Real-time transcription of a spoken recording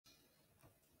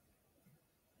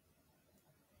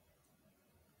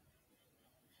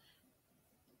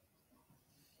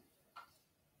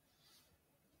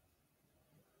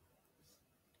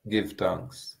give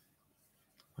thanks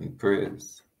and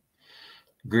praise.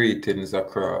 Greetings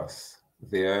across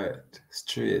the earth,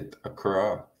 straight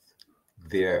across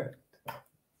the earth,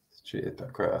 straight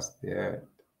across the earth.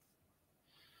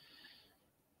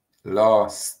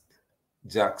 Lost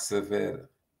Jacksonville,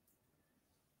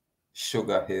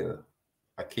 Sugar Hill.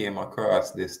 I came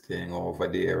across this thing over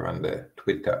there on the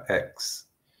Twitter X.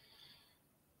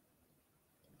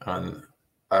 And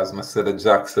as I said, the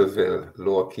Jacksonville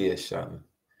location,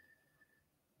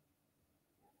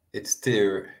 it's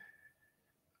still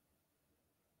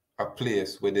a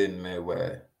place within me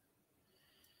where,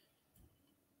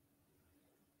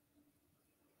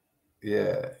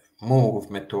 move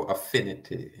me to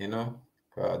affinity, you know.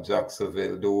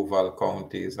 Jacksonville, DUVAL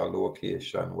County is a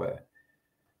location where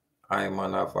I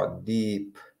man have a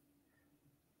deep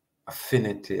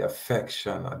affinity,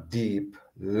 affection, a deep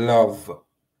love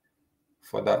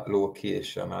for that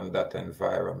location and that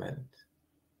environment.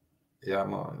 Yeah,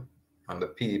 man. And the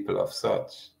people of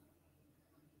such.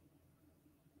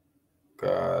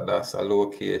 That's a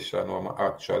location where I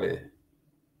actually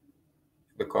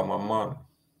become a man.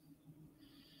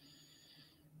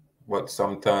 But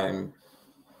sometimes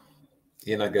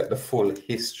you don't get the full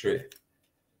history.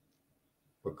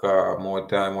 Because more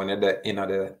time when you're in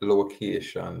the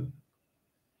location,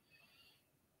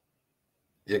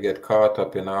 you get caught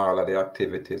up in all of the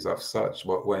activities of such.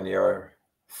 But when you're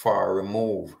far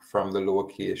removed from the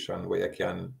location where you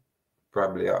can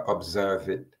probably observe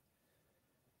it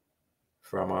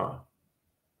from a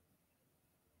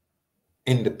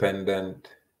independent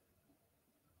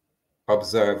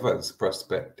observer's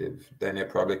perspective, then you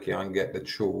probably can get the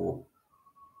true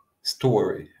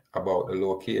story about the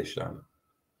location.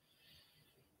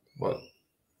 But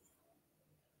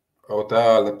out of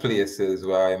all the places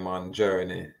where I'm on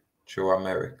journey through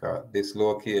America, this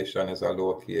location is a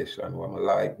location where I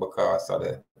like because of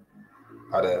the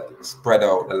spread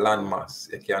out the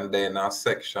landmass. You can be in a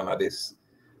section of this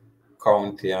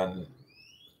county and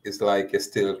it's like you're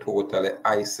still totally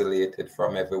isolated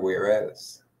from everywhere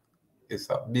else. It's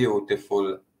a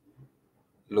beautiful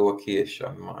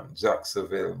location, man.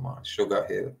 Jacksonville, man. Sugar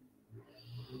Hill.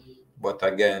 But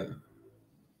again,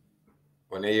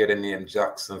 when you hear the name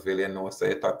Jacksonville, you know, so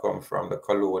it come from the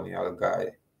colonial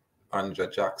guy, Andrew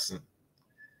Jackson.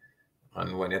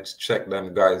 And when you check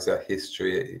them guys'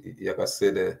 history, you can see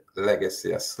the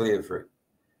legacy of slavery.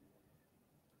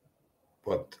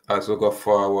 But as we go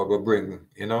forward, we bring,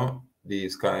 you know,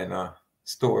 these kind of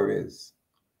stories.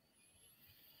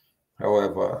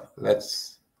 However,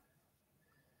 let's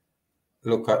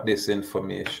look at this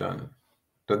information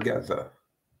together.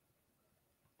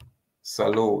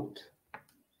 Salute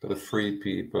to the free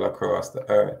people across the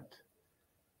earth.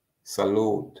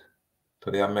 Salute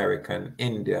to the American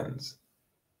Indians,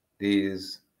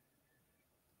 these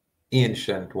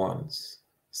ancient ones.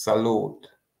 Salute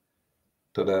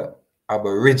to the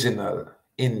Aboriginal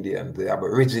Indians, the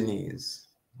Aborigines,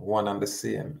 one and the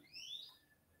same.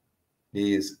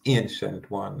 These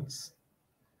ancient ones.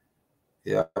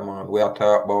 Yeah, man, we are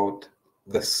talking about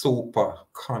the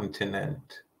supercontinent,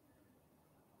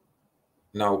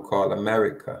 now called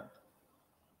America.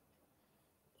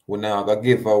 We're now going to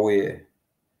give away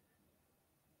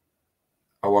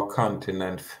our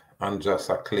continent and just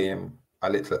claim a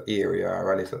little area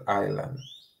or a little island.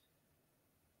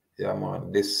 Yeah,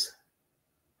 man, this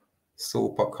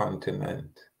supercontinent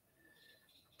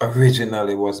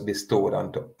originally was bestowed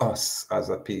onto us as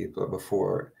a people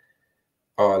before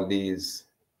all these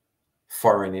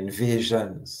foreign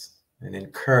invasions and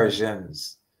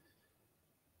incursions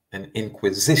and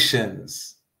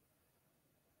inquisitions.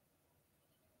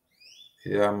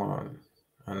 Yeah, man.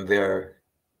 And their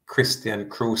Christian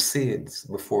crusades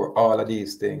before all of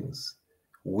these things.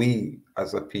 We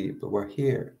as a people were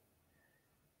here.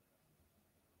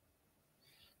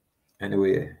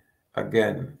 Anyway,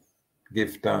 again,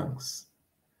 give thanks.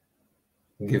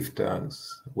 Give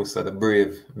thanks. We said the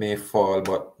brave may fall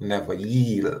but never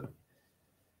yield.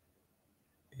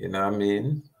 You know what I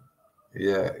mean?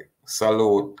 Yeah.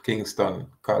 Salute Kingston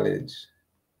College.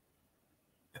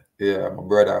 Yeah, my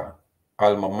brother,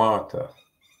 alma mater.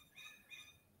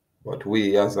 But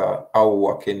we as a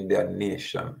ahuuah Indian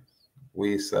nation,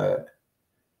 we say,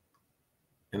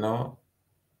 you know,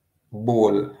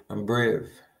 bold and brave,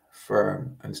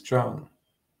 firm and strong.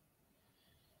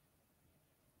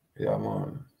 Yeah,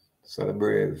 man. So the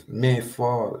brave may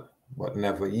fall, but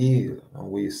never yield. And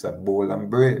we say bold and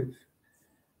brave,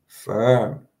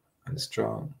 firm and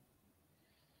strong.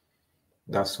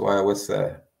 That's why we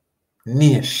say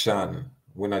nation.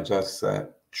 We not just say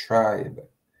tribe.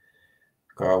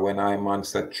 Because when I man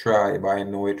say tribe, I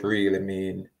know it really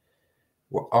mean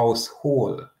Our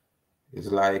household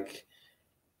is like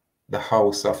the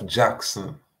house of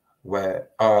Jackson, where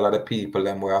all of the people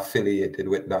them were affiliated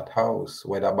with that house,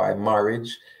 whether by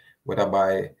marriage, whether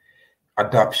by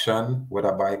adoption,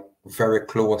 whether by very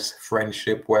close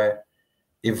friendship, where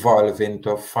evolve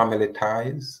into family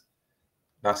ties.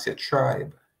 That's your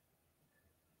tribe.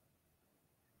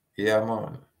 Yeah,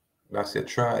 man. That's your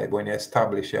tribe. When you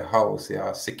establish your house, you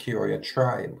secure your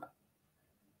tribe.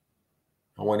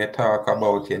 And when you talk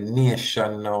about your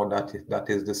nation now, that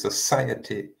is the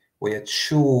society where you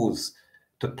choose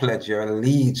to pledge your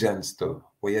allegiance to,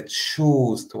 where you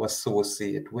choose to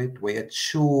associate with, where you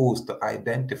choose to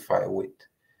identify with.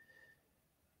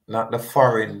 Not the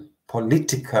foreign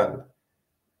political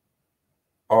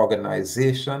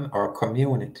organization or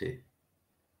community.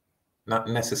 Not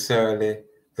necessarily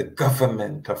the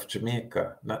government of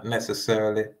Jamaica, not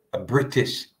necessarily a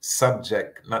British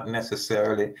subject, not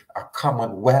necessarily a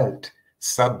Commonwealth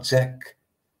subject,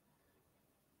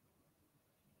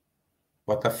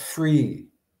 but a free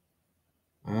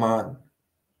man,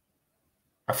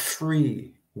 a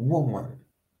free woman.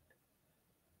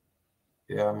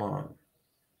 Yeah, man.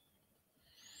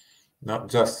 Not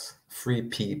just free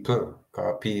people,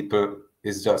 because people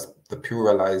is just the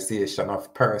pluralization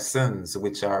of persons,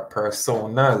 which are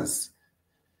personas.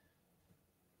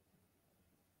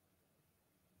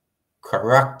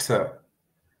 Character,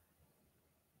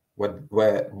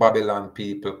 where Babylon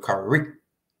people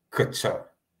caricature.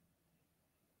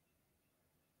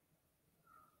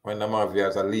 When them have you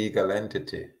as a legal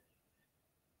entity.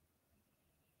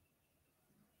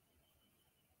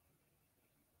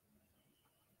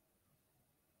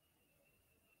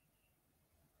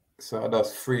 So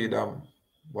that's freedom.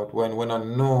 But when we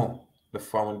don't know the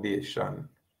foundation,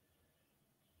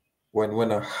 when we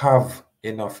don't have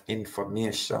enough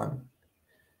information,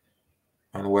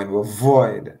 and when we're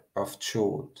void of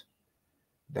truth,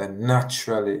 then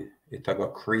naturally it will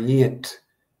create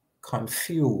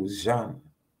confusion.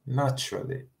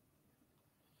 Naturally.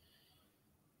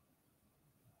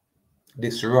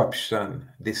 Disruption,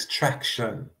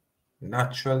 distraction,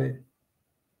 naturally.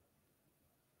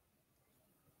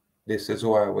 This is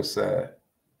why we say,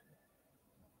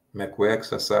 make we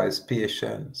exercise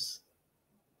patience.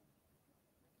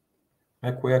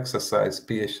 Make we exercise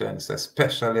patience,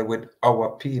 especially with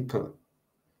our people.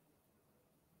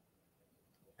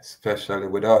 Especially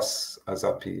with us as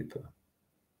a people.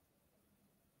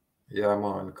 Yeah,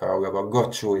 man, because we have a go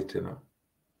through it, you know.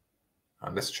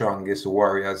 And the strongest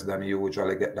warriors, them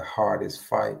usually get the hardest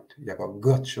fight. You have to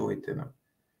go through it, you know.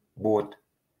 Both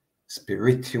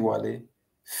spiritually,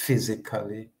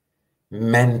 physically,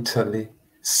 mentally,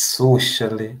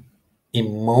 socially,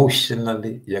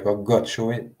 emotionally. You have to go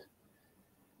through it.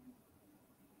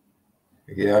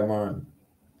 Yeah, man.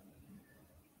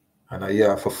 And you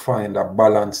have to find a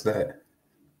balance there.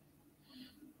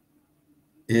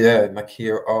 Yeah, not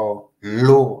care how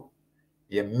low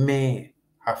you may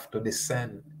have to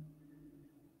descend.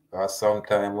 Or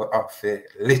sometimes we have to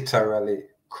literally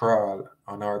crawl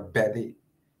on our belly.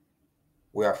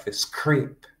 We have to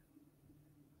scrape.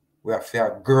 We have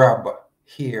to grab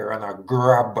here and a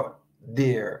grab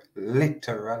there,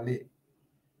 literally.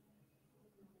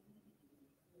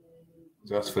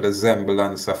 Just for the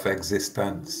semblance of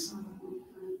existence.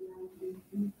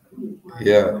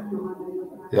 Yeah.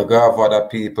 You have other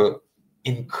people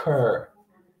incur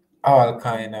all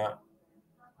kind of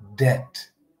debt.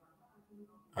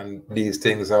 And these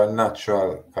things are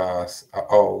natural because of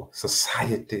how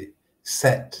society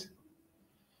set.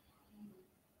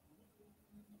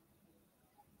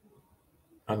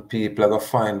 And people are going to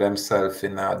find themselves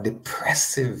in a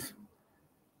depressive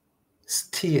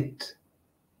state.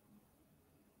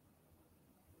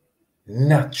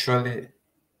 Naturally,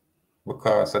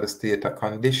 because of the state of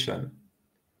condition.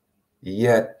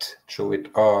 Yet, through it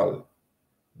all,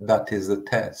 that is the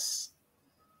test.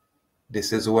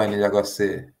 This is when you're going to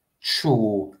say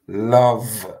true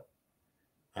love.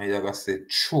 And you're going to say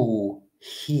true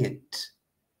hate.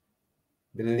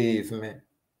 Believe me.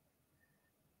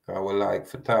 I would like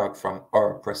to talk from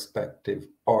our perspective,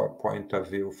 our point of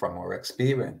view, from our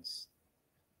experience.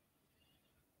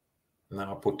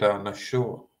 Now put on a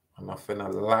show. I'm not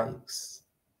finna likes.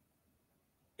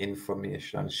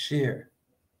 Information share.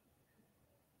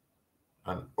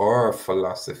 And our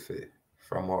philosophy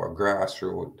from our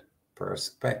grassroots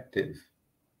perspective.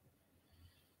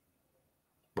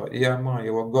 But yeah, man,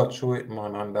 you will go through it,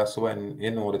 man, and that's when, you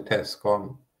know, the test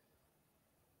come.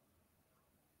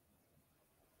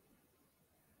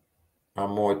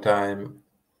 And more time,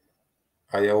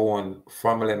 your own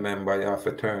family member you have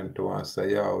to turn to and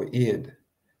say, yo, aid.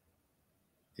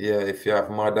 Yeah, if you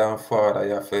have mother and father,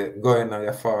 you have to go in on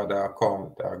your father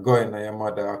account or go in on your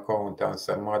mother account and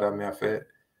say, mother, me have to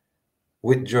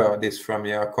withdraw this from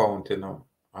your account, you know,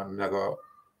 and I go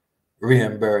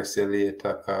reimburse you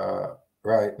later, because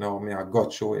right now me I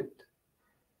got through it.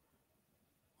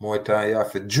 More time you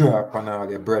have to draw upon all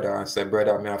your brother and say,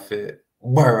 brother, me have to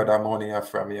borrow the money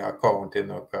from your account, you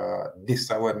know, because this is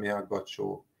what me I got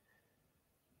through.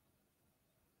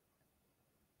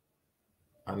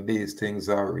 And these things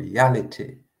are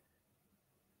reality.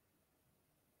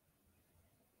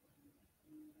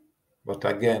 But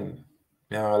again,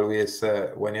 I always say,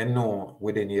 when you know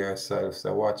within yourself, say,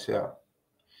 watch out.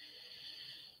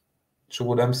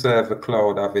 Through themselves, the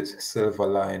cloud have its silver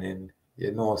lining.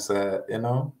 You know, say, you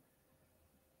know,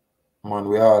 man,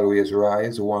 we always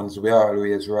rise. Once we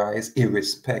always rise,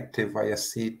 irrespective of your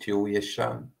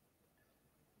situation.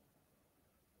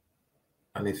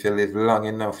 And if you live long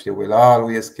enough, you will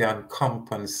always can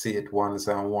compensate ones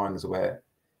and ones where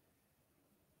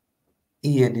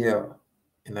aid you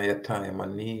in your time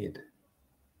of need.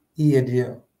 Aid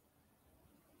you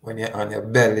when you're on your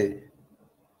belly,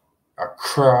 a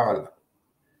crawl.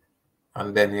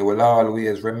 And then you will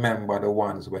always remember the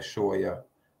ones who show you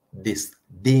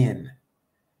disdain,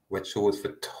 which shows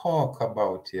to talk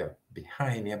about you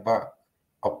behind your back,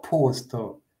 opposed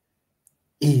to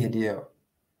aid you.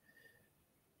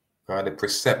 Because the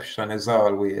perception is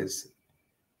always,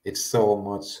 it's so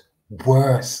much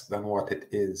worse than what it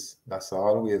is. That's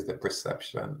always the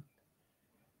perception.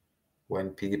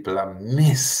 When people are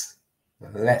miss the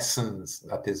lessons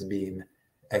that is being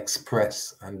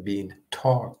expressed and being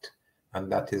taught,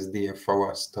 and that is there for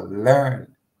us to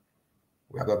learn,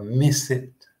 we are going to miss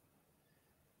it.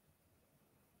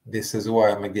 This is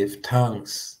why I'm going to give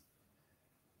thanks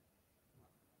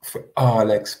for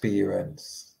all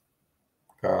experience,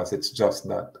 because it's just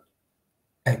that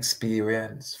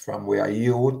experience from we are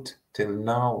youth till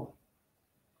now.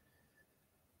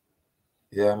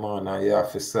 Yeah, man, and you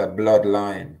have to say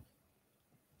bloodline.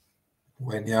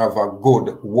 When you have a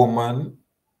good woman,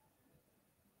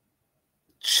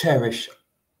 cherish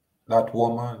that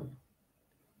woman.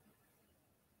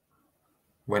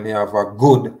 When you have a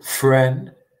good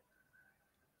friend,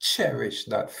 cherish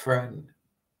that friend.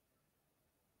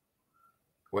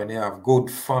 When you have good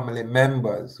family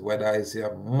members, whether it's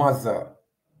your mother,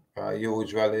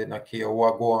 usually not care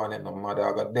what go on, you know,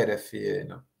 mother got dead for you, you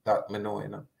know, that me know, you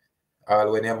know.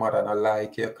 All when your mother not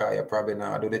like you, because you probably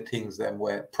not do the things them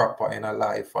were proper in her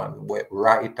life and were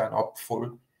right and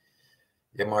upful.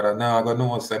 Your mother now gonna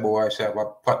know say boy she have a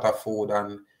pot of food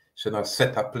and she not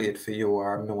set a plate for you,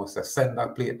 or no say send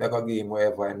that plate, they go give him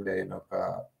wherever I'm there, you know,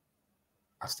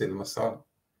 I still my son.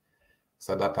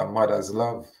 So that a mother's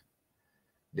love.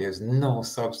 There's no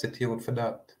substitute for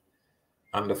that.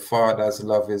 And the father's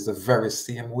love is the very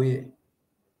same way.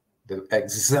 The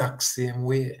exact same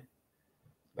way.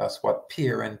 That's what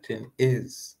parenting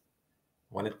is.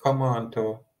 When it comes on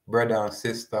to brother and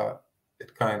sister,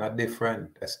 it's kind of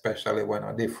different, especially when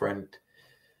a different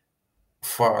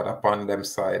father upon them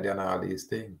side and all these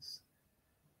things.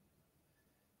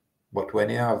 But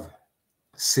when you have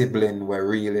siblings who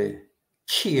really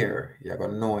care, you're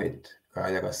going to know it,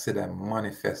 because you're going to see them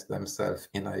manifest themselves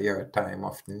in a your time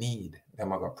of need.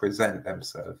 Them are going to present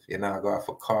themselves. You're not going to have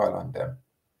to call on them.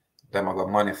 Them are going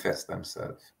to manifest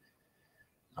themselves.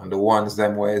 And the ones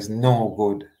them where is no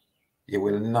good, you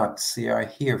will not see or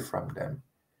hear from them.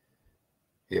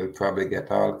 You'll probably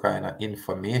get all kind of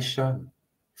information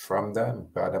from them,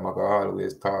 because them are going to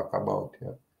always talk about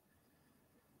you.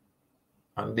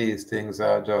 And these things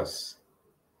are just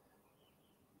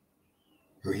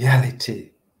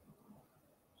reality.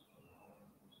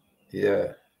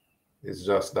 Yeah, it's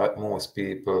just that most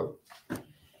people,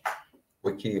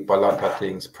 we keep a lot of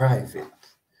things private.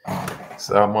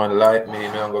 Someone like me,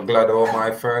 I'm glad all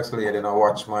my first lady and I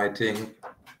watch my thing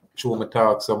through me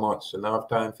talk so much, and I have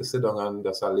time for sit down and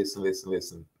just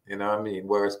listen. You know what I mean?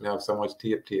 Whereas me have so much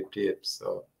tape.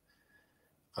 So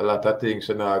a lot of things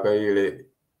you know I really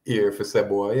hear for say,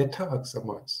 boy, you talk so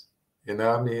much. You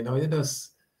know what I mean? Or you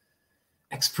just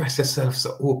express yourself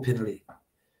so openly.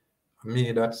 I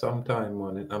mean that sometime,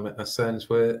 man, I'm in a sense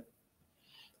where,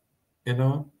 you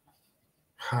know,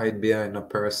 hide behind a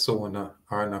persona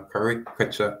or in a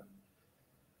caricature.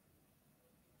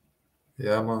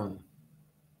 Yeah, man.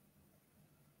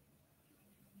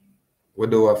 We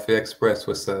do have to express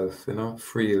ourselves, you know,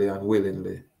 freely and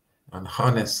willingly and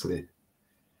honestly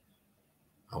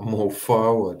and move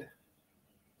forward.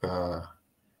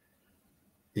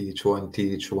 Each one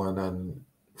teach one, and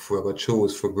if we're going to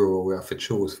choose for grow, we have to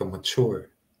choose for mature.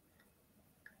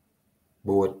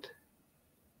 Both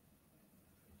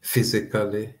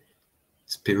physically,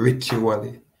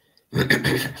 spiritually,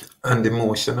 and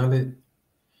emotionally.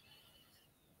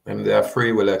 And they are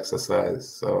free will exercise.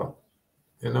 So,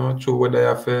 you know, through what they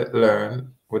have to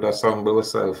learn, with us humble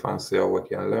ourselves and see how we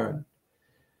can learn.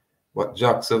 But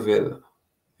Jacksonville,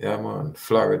 yeah, man,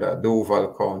 Florida,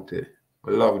 Duval County,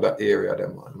 I love that area there,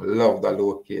 man. I love the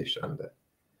location there.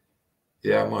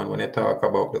 Yeah, man, when you talk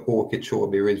about the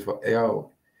Okeechobee River,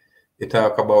 yo, you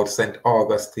talk about St.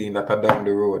 Augustine that are down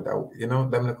the road. You know,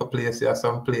 them little places are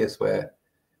some place where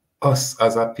us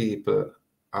as a people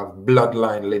have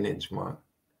bloodline lineage, man.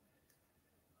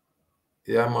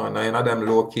 Yeah, man, and in them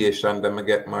location, them I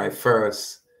get my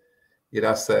first, you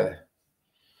know, say,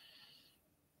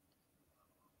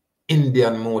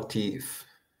 Indian motif.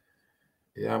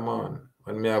 Yeah, man.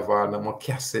 When me have all them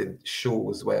cassette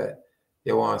shoes where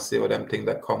you want to see how them things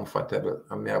that comfortable.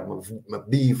 And me have my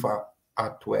beaver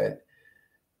hat where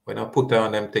when I put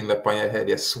on them things up on your head,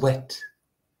 you sweat.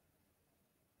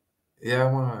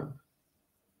 Yeah, man.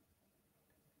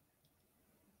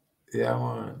 Yeah,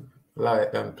 man.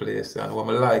 Like them place. And what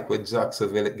I like with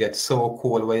Jacksonville, it gets so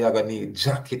cold where you're going to need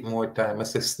jacket more time. I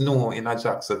say snow in a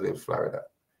Jacksonville, Florida.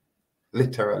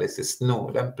 Literally, it's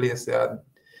snow. Them places are,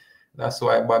 that's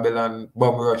why Babylon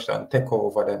bomb rush and take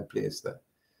over them places.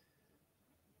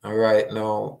 And right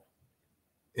now,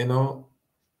 you know,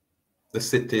 the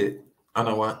city, I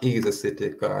don't want easy city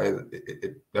because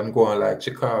them going like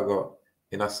Chicago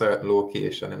in a certain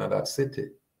location in that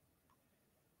city.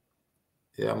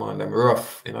 Yeah, man, them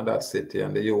rough in that city,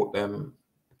 and the youth them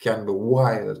can be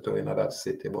wild too in that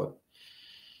city. But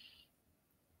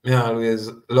me always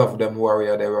love them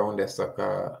warrior there around there. So,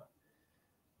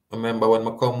 I remember when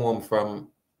I come home from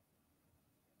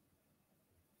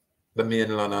the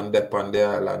mainland and dep on the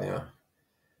island, yeah.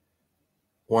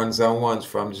 Ones and ones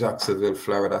from Jacksonville,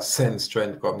 Florida, send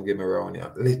strength come give me around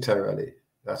here. Literally.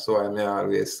 That's why I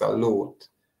always salute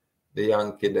the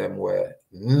Yankee them where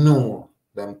know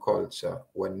them culture,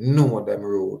 where know them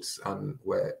roots, and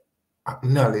where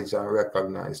acknowledge and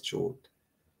recognize truth.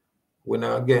 We're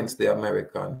not against the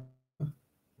American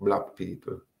black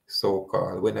people,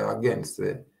 so-called. We're not against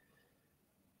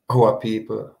our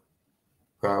people.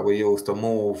 Because we used to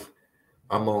move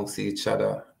amongst each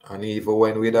other. And even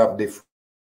when we'd have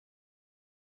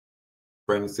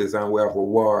differences and we have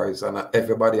wars, and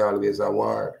everybody always a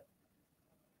war.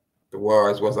 The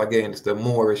wars was against the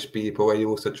Moorish people who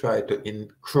used to try to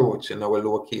encroach in our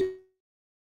location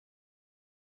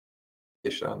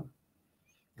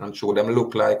and show them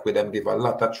look like we them give a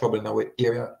lot of trouble in our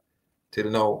area.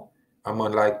 Till now, a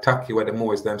man like Taki where the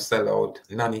Moors them sell out,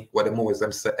 Nani where the Moors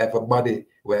them sell, everybody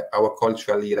where our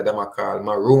cultural leader them are called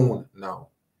Maroon now.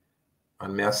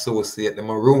 And me associate the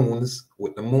Maroons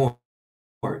with the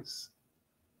Moors.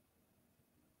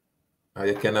 And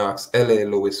you can ask L.A.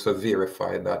 Lewis for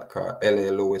verify that, because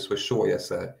L.A. Lewis will show you,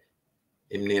 say,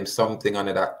 him name something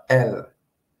under that L.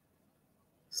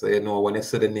 So you know when you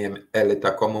see the name L, it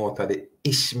come out of the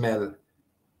Ishmael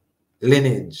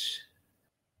lineage.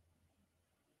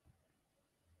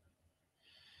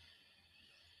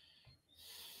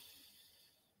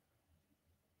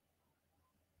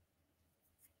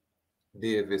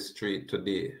 Davis Street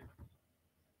today.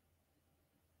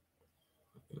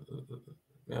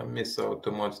 I miss out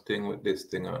too much thing with this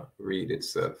thing. Read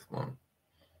itself, man.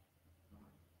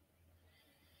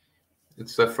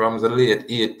 It's from the late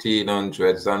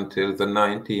 1800s until the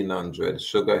 1900s.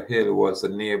 Sugar Hill was a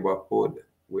neighborhood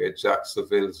where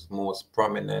Jacksonville's most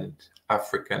prominent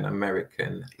African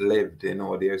American lived. You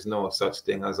know, there's no such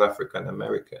thing as African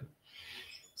American.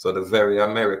 So the very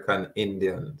American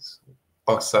Indians,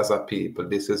 us as a people,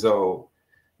 this is how,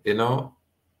 you know,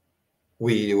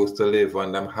 we used to live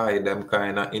and them hide them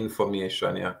kind of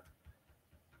information, yeah,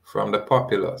 from the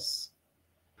populace.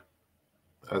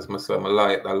 As I say, I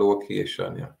like the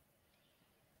location, yeah.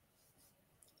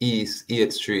 East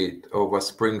 8th Street over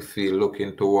Springfield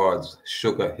looking towards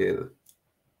Sugar Hill.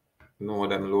 Know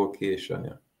them location,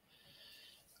 yeah.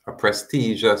 A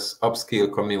prestigious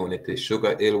upscale community,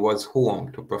 Sugar Hill was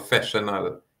home to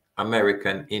professional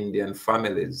American Indian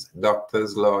families,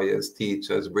 doctors, lawyers,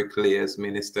 teachers, bricklayers,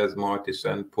 ministers,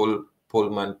 morticians,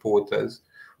 Pullman porters,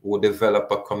 who develop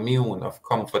a commune of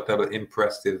comfortable,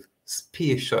 impressive,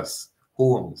 spacious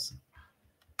homes.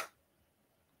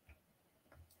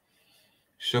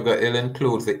 Sugar Hill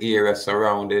includes the area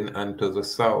surrounding and to the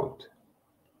south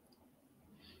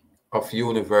of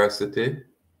University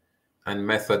and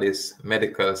Methodist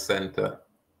Medical Center.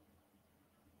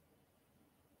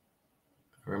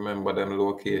 Remember them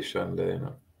location there, you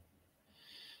know.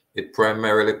 It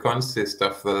primarily consists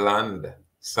of the land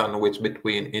sandwiched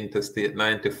between Interstate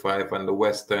 95 and the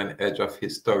western edge of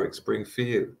historic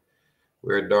Springfield,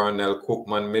 where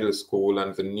Darnell-Cookman Middle School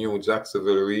and the new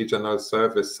Jacksonville Regional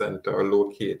Service Center are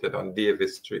located on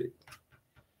Davis Street.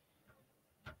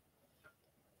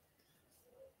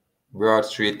 Broad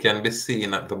Street can be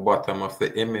seen at the bottom of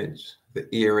the image. The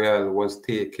aerial was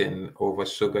taken over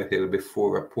Sugar Hill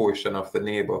before a portion of the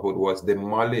neighborhood was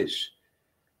demolished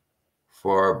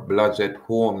for Blodgett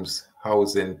Homes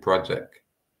housing project.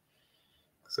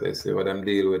 So you see what I'm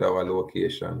dealing with our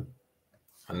location.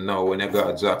 And now when you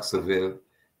got Jacksonville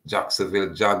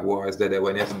Jaguars, that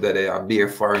when they are bare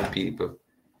foreign people,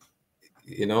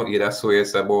 you know, you that's where you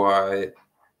say, boy,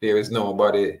 there is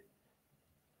nobody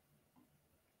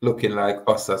looking like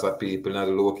us as a people in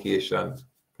the location.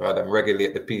 God, them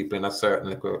regulate the people in a certain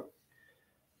little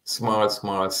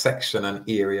small section and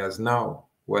areas now.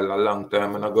 Well, a long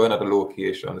time I'm not going to the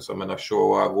location, so I'm not sure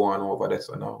what I'm going over there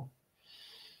so now.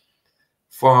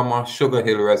 Former Sugar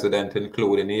Hill resident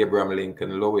including Abraham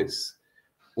Lincoln Lewis,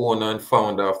 owner and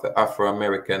founder of the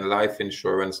Afro-American Life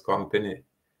Insurance Company,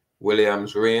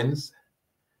 Williams Rains,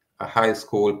 a high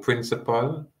school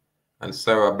principal, and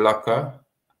Sarah Blacker,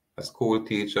 a school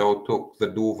teacher who took the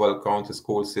Duval County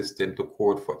school system to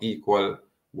court for equal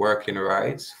working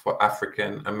rights for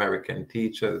African American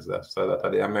teachers. So that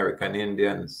are the American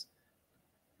Indians,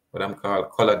 what I'm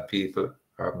called colored people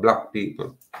or black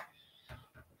people.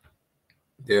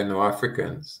 They're no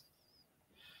Africans.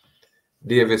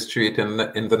 Davis Street in the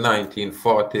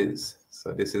 1940s.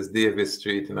 So this is Davis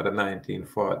Street in the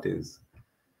 1940s.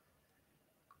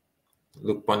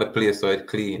 Look on the place how it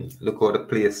clean. Look how the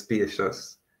place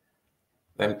spacious.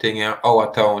 Them thing in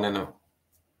our town, you know.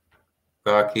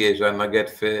 Caucasian not get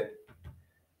fit.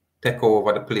 Take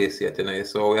over the place yet, you know.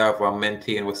 So we have to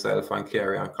maintain ourselves and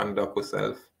carry and conduct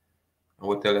ourselves. And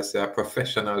we tell us they are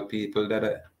professional people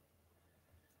that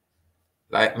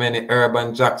like many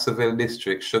urban Jacksonville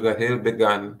districts, Sugar Hill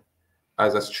began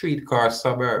as a streetcar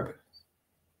suburb.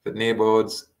 The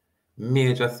neighborhood's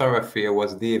major thoroughfare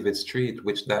was David Street,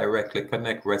 which directly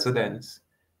connects residents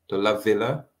to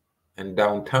LaVilla and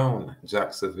downtown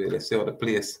Jacksonville. You see how the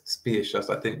place spacious.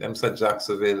 I think them said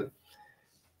Jacksonville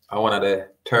are one of the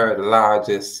third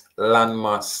largest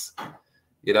landmass,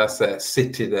 you'd say,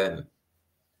 city then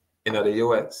in the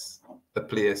US. The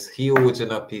place huge, you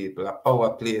know, people.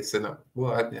 Our place, you know.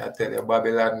 Boy, I tell you,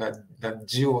 Babylon not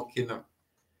joke, you know.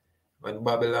 When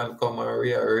Babylon come and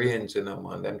rearrange, you know,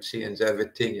 man, them change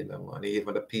everything, you know, man.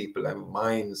 Even the people and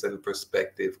minds and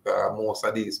perspective. Because most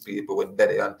of these people would dead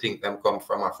and think them come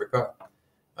from Africa.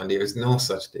 And there is no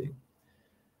such thing.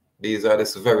 These are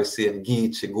the very same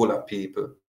Geechee Gula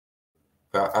people.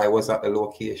 I was at the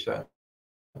location.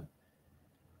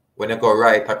 When you go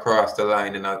right across the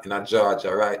line in a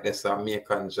Georgia, right, there's a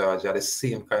Macon, Georgia, the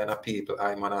same kind of people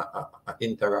I'm gonna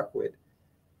interact with.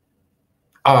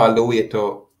 All the way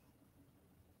to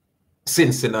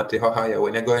Cincinnati, Ohio.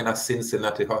 When you're going to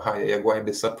Cincinnati, Ohio, you're going to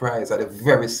be surprised at the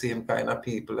very same kind of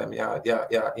people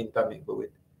you're intermingle with.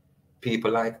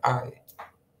 People like I.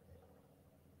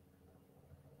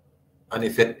 And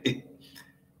if and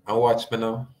watch me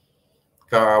now,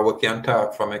 because we can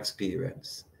talk from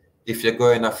experience. If you're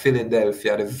going to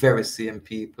Philadelphia, the very same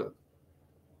people.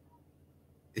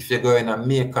 If you're going to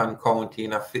Macon County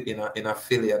in a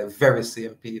Philly, the very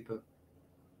same people.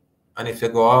 And if you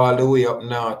go all the way up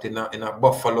north in a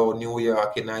Buffalo, New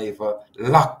York, in even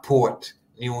Lockport,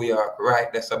 New York,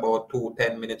 right? That's about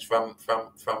 10 minutes from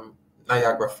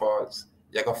Niagara Falls.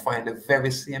 You're going to find the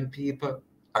very same people,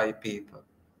 I people.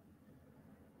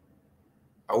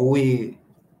 Away.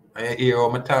 And you hear how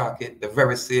I talk it, the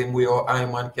very same way how I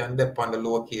man can dip on the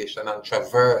location and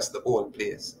traverse the whole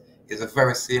place. It's the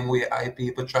very same way I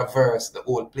people traverse the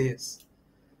whole place.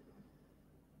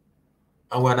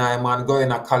 And when I man going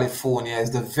to California, it's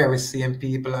the very same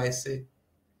people I see.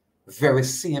 Very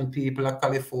same people of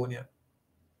California.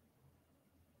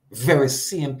 Very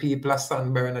same people of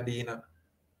San Bernardino.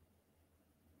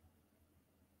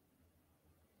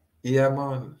 Yeah,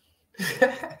 man.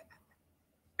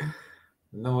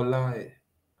 No lie.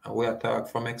 And we are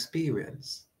talking from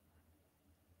experience.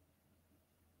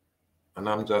 And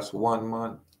I'm just one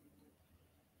man.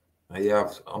 And you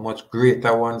have a much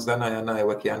greater ones than I and I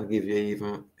we can give you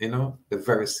even, you know, the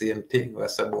very same thing. I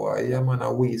say, boy, yeah,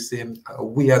 man, we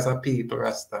as a people,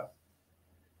 Rasta.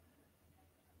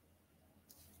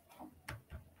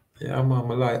 Yeah,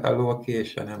 man, I like the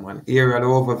location, yeah, man. Here are the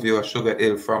overview of Sugar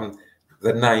Hill from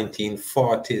the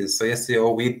 1940s. So you see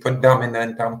how we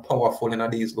predominant and powerful in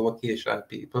these location,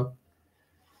 people.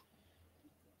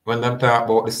 When them talk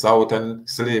about the South and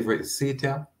slavery, see it,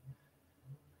 yeah?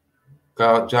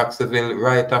 Because Jacksonville,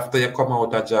 right after you come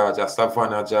out of Georgia,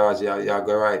 Savannah, Georgia, you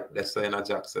go right, let's say in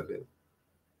Jacksonville.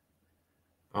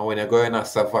 And when you go in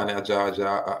Savannah, Georgia,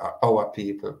 our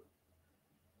people.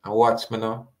 And watch me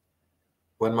now.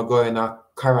 When I go in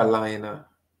Carolina,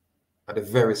 are the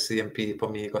very same people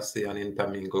me go see and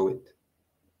intermingle with.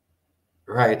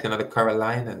 Right in the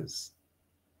Carolinas.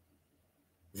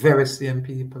 Very same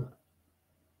people.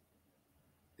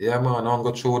 Yeah, man, I'm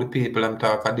go through the people, them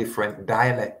talk a different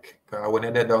dialect. Because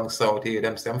when they're down south here,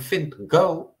 them say, I'm fin to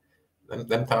go.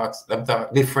 Them talk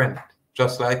different.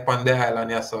 Just like on the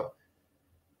island, yeah, so.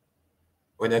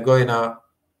 When you go in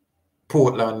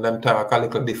Portland, them talk a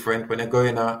little different. When you go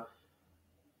in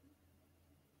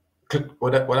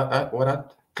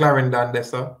Clarendon, there,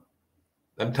 so,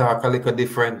 them talk a little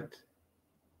different.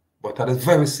 But are the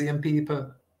very same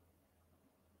people.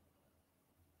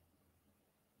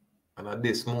 And at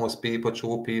this, most people,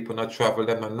 true people, not travel,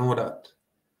 them not know that.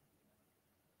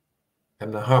 Them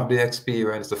not have the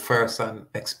experience, the first-hand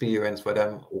experience for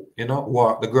them, you know,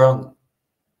 walk the ground.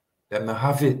 Them not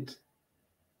have it.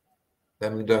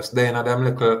 Them just there in them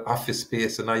little office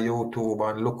space in a YouTube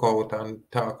and look out and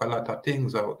talk a lot of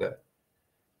things out there.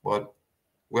 But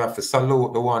we have to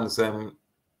salute the ones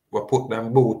we put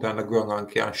them boot on the ground and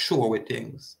can show with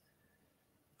things.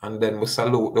 And then we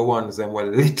salute the ones that will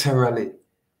literally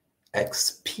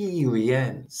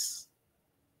experience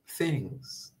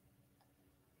things.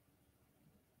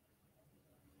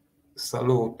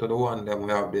 Salute to the one that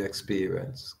we have the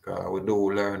experience. Because we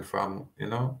do learn from, you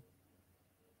know.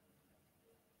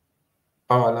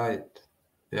 All right.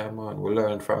 Yeah, man, we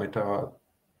learn from it all.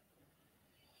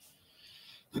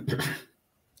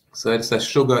 So it's a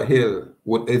Sugar Hill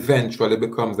would eventually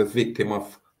become the victim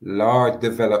of large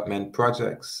development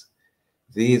projects.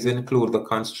 These include the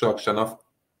construction of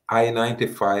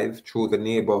I-95 through the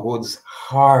neighborhood's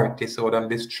heart, so them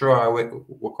destroy our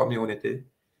community.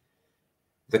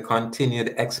 The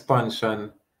continued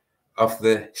expansion of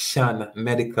the Shan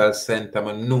Medical Center.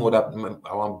 I know that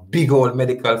our big old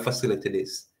medical facility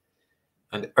this.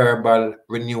 And herbal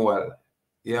renewal.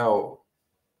 Yo,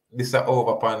 this is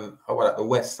over upon the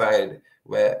west side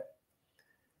where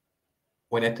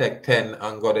when you take 10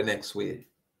 and go the next way.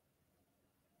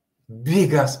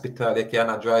 Big hospital, you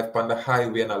cannot drive on the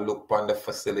highway and look on the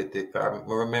facility. I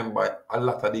remember a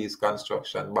lot of these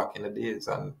construction back in the days,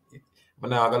 and I'm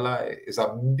not gonna lie, it's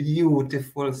a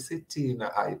beautiful city in the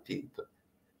high people.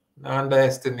 Don't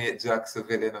underestimate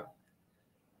Jacksonville, you know.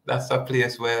 That's a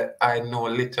place where I know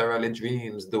literally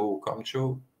dreams do come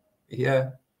true. Yeah,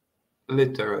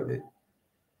 literally.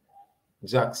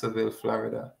 Jacksonville,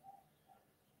 Florida.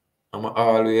 I'm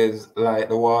always like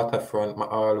the waterfront, I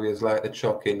always like the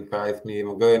trucking, because if me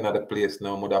going to the place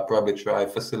now, I'd probably try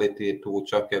facilitate to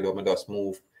truck it, or just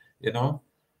move, you know,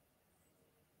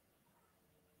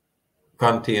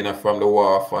 container from the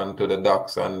wharf onto the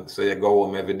docks, and so you go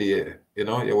home every day, you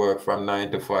know, you work from 9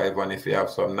 to 5, and if you have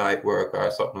some night work or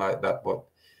something like that, but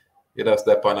you just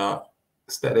step on a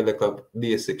steady little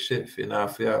basic shift, you know,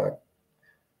 if you're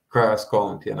cross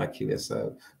county and kill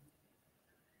yourself.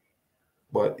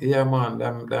 But yeah, man,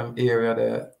 them area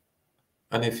there.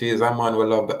 And if he's a man who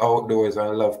love the outdoors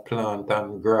and love plant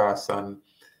and grass and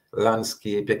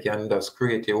landscape, you can just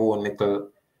create your own little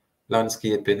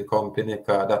landscaping company,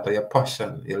 because that's your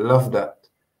passion. You love that.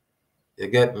 You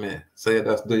get me? So you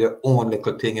just do your own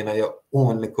little thing in your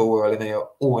own little world, in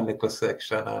your own little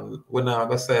section. And we're not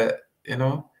going to say, you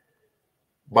know,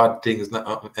 bad things not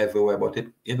happen everywhere, but it,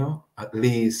 you know, at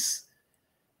least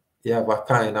you have a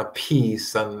kind of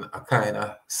peace and a kind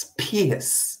of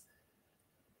space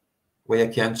where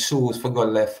you can choose for go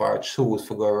left or choose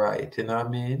for go right, you know what I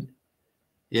mean?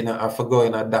 You know, if I go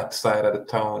in at that side of the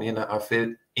town, you know, I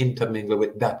feel intermingle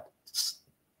with that,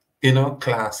 you know,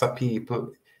 class of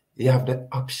people. You have the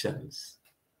options.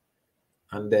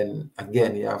 And then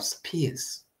again, you have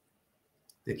space.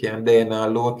 You can be in a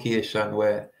location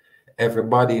where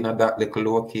everybody in that little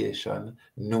location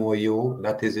know you,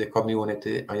 that is your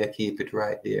community, and you keep it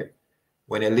right there.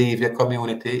 When you leave your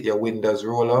community, your windows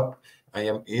roll up,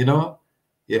 and you know,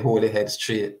 you hold your head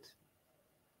straight.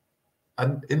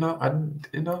 And you know,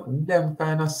 them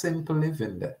kind of simple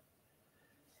living there.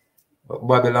 But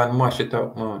Babylon mash it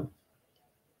up, man.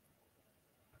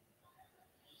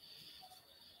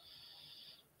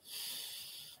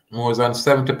 More than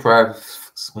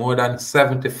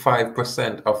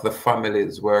 75% of the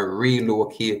families were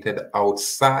relocated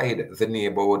outside the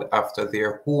neighborhood after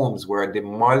their homes were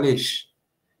demolished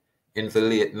in the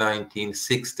late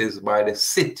 1960s by the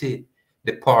City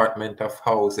Department of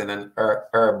Housing and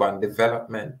Urban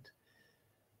Development.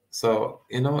 So,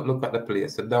 you know, look at the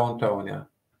place, the downtown, yeah.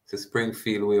 to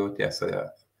Springfield way out there. So,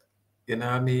 you know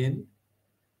what I mean?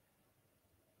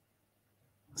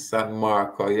 San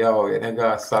Marco, yo, you know,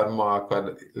 got San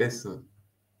Marco. Listen,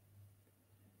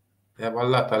 you have a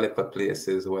lot of little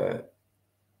places where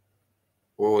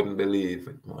we wouldn't believe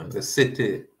it, man. The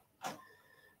city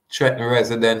threaten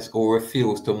residents who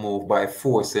refuse to move by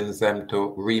forcing them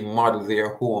to remodel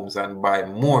their homes and buy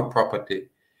more property.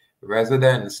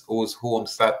 Residents whose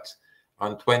homes sat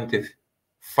on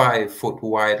 25-foot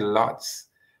wide lots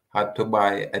had to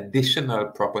buy additional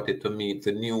property to meet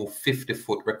the new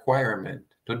 50-foot requirement.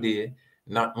 Today,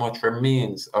 not much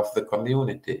remains of the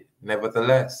community.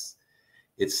 Nevertheless,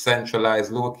 its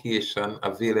centralized location,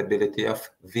 availability of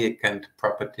vacant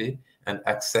property, and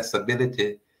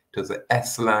accessibility to the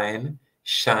S-Line,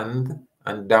 Shand,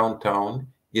 and downtown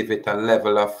give it a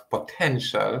level of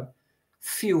potential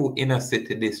few inner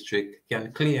city districts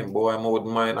can claim. Boy, I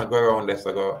wouldn't mind. I go around this,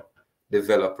 I go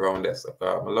develop around this.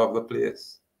 I love the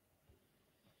place.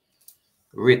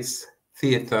 RITZ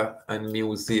Theater and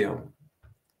Museum.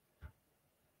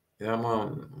 Yeah,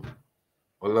 man.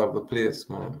 I love the place,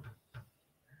 man.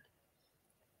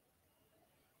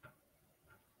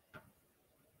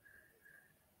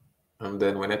 And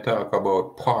then when I talk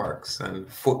about parks and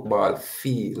football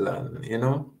field and, you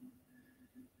know,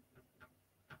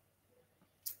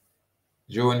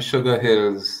 during Sugar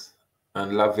Hills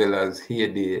and LaVilla's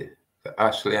heyday, the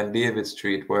Ashley and David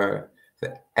Street were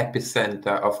the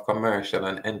epicenter of commercial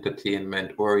and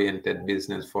entertainment-oriented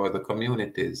business for the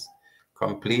communities.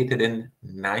 Completed in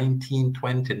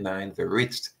 1929, the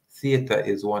RITZ Theater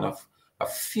is one of a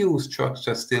few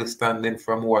structures still standing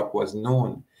from what was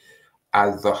known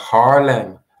as the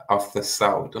HARLEM of the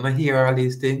South. Don't I hear all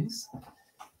these things?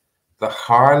 The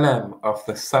HARLEM of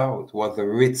the South was the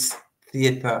RITZ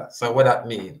Theater. So what that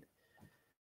mean?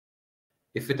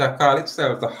 If it call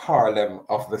itself the HARLEM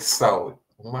of the South,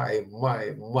 my,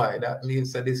 that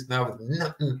means that it's now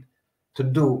nothing to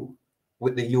do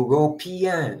with the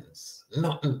Europeans,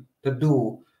 nothing to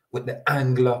do with the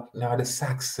Anglo, nor the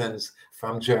Saxons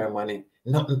from Germany,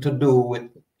 nothing to do with,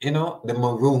 you know, the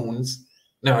Maroons,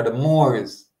 nor the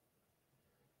Moors.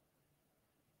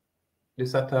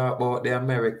 This I talk about the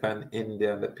American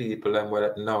Indian, the people and what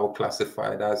are now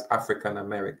classified as African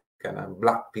American and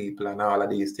black people and all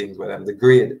of these things where them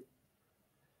degrade.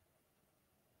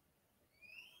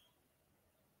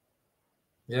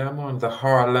 Yeah, man, the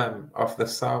HARLEM of the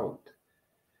South.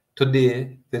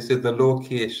 Today, this is the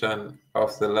location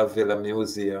of the LaVilla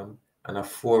Museum and a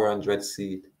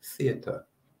 400-seat theater.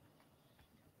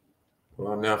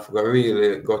 Well, I have to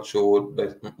really go through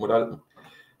that.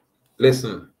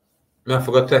 Listen, I have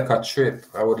to take a trip.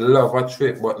 I would love a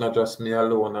trip, but not just me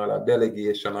alone, or a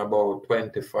delegation about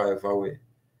 25 away.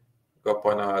 Go up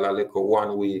on a little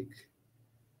 1 week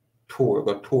tour,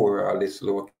 go tour all this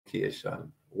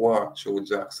location, walk through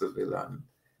Jacksonville and,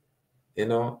 you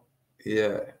know,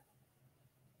 yeah.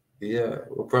 Yeah,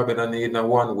 we probably don't need a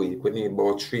 1 week. We need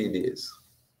about 3 days.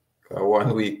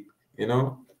 1 week, you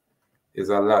know, is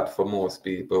a lot for most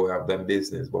people who have them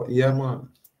business. But yeah, man.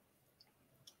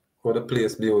 Oh, the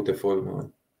place beautiful,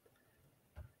 man.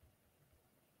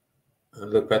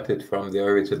 And look at it from the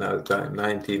original time,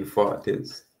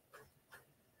 1940s.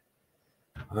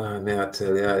 May I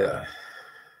tell you, yeah.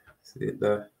 See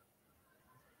that?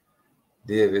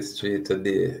 Davis Street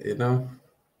today, you know?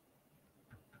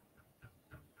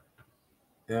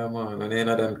 Yeah, man, when you're in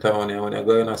them town, when you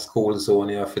go in a school zone,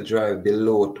 you have to drive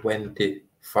below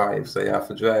 25. So you have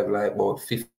to drive like about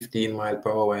 15 miles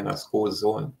per hour in a school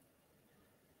zone.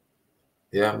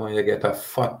 Yeah, man, you get a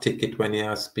fat ticket when you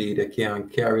have speed. You can't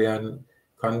carry and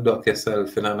conduct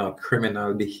yourself in a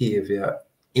criminal behavior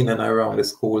in and around the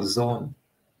school zone.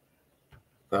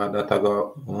 That are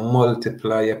going to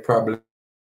multiply your problems.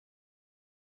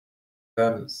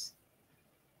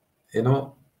 You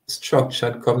know?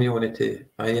 Structured community,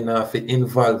 and you know, if you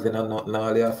involve in nothing,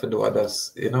 all you have to do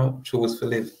others, you know, choose to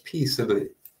live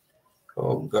peaceably.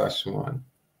 Oh gosh, man.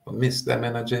 We miss them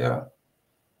energy, yeah.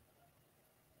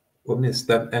 We miss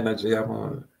them energy, yeah,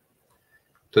 man.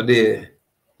 Today,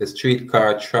 the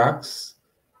streetcar tracks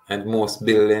and most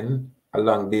buildings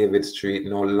along David Street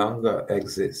no longer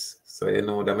exist. So you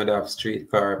know, they may have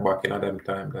streetcar back in them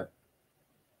time there.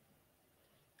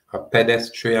 A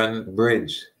pedestrian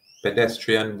bridge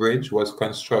was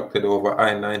constructed over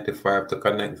I-95 to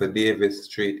connect the Davis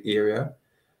Street area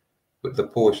with the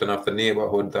portion of the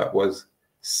neighborhood that was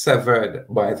severed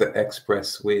by the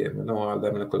expressway. You know, all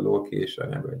them little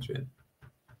location, everything.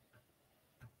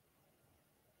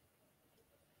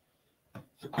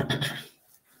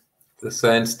 The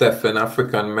St. Stephen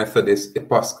African Methodist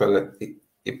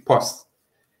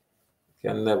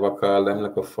Can never call them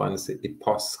like a fancy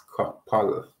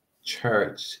Episcopal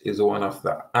church. Is one of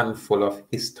the handful of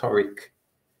historic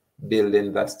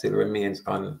building that still remains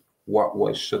on what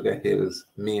was Sugar Hill's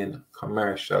main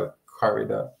commercial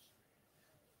corridor.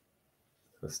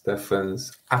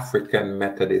 Stephen's African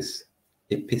Methodist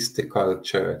Episcopal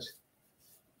Church.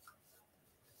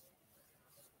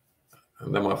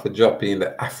 And them have to drop in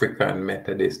the African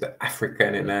Methodist, the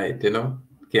African in it, you know.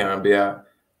 Can't be a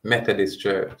Methodist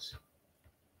church.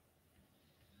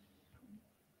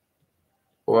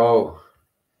 Wow.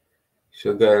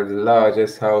 Sugar Hill's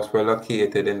largest house were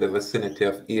located in the vicinity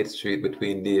of 8th Street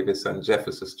between Davis and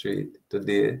Jefferson Street.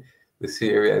 Today, this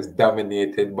area is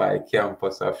dominated by a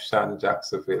campus of Shan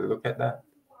Jacksonville. Look at that.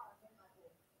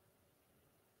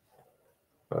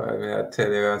 I mean, I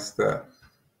tell you, that's the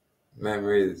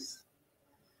memories.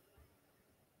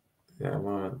 Yeah,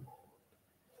 man.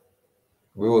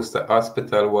 Brewster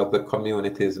Hospital was the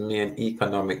community's main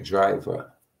economic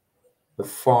driver. The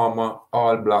former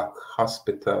all-black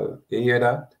hospital, you hear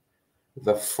that?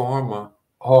 The former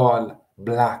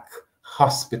all-black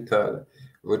hospital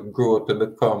would grow to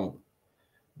become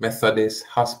Methodist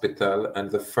Hospital and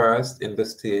the first in the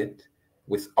state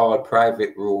with all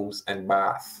private rooms and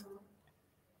bath.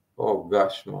 Oh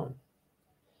gosh, man.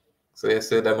 So you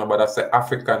say that, but that's the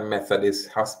African Methodist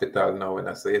Hospital now, and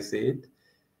I say you see it.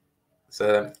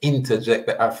 So interject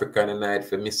the African in it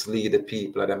for mislead the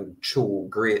people of them true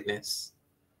greatness.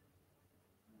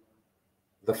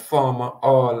 The former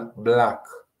all black,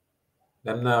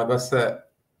 them now gonna say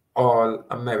all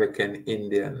American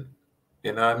Indian.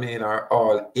 You know what I mean? Or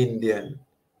all Indian.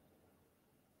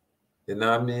 You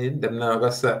know what I mean? Them now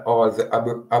gonna say all the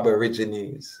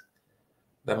Aborigines.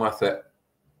 Them have say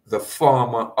the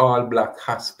former all black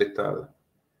hospital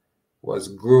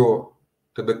would grow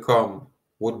to become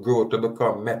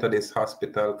Methodist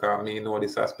Hospital, because me know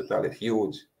this hospital is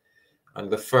huge. And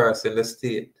the first in the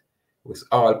state with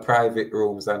all private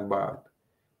rooms and bath.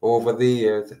 Over the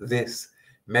years, this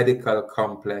medical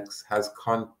complex has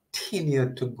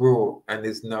continued to grow and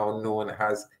is now known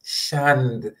as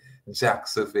Shand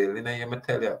Jacksonville. You know, let me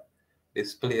tell you,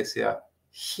 this place here,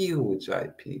 huge,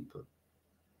 people.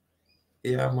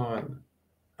 Yeah, man.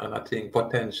 And I think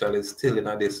potential is still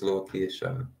in this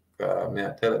location. May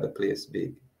I tell you, the place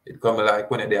big. It come like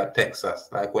when they're at Texas,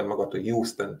 like when I go to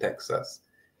Houston, Texas.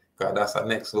 Because that's the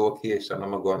next location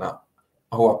I'm going to,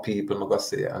 our people I'm going to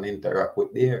say and interact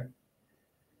with there.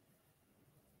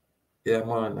 Yeah,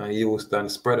 man, and Houston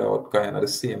spread out kind of the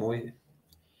same way.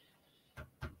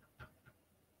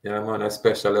 Yeah, man,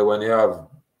 especially when you have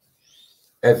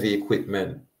heavy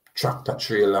equipment, tractor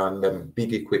trailer and them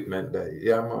big equipment there.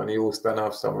 Yeah, man, Houston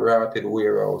have some rotted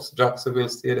warehouse. Jacksonville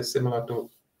stayed similar to.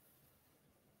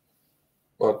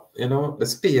 But, you know, the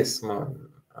space, man,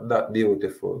 that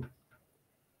beautiful.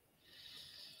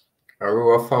 A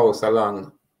row of houses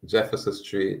along Jefferson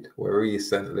Street were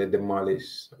recently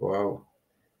demolished. Wow.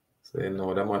 So, you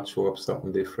know, they might show up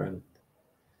something different.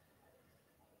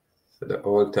 So the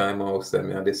old time house, them,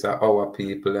 and this are our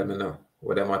people, them, you know,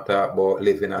 where they might talk about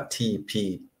living a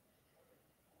TP.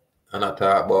 And I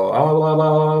talk about,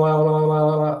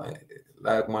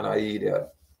 like, man, I idiot.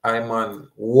 I, man,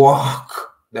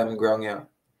 walk them ground here.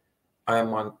 I,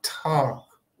 man, talk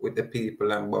with the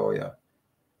people and boy, yeah.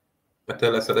 I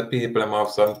tell us that the people them have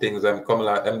some things them come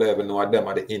like them don't even know them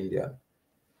are the Indian.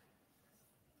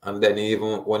 And then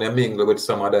even when you mingle with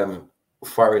some of them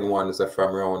foreign ones that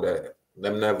from around there,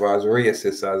 them never as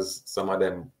racist as some of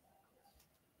them,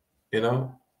 you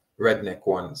know, redneck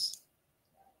ones.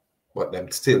 But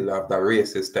them still have the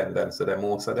racist tendency,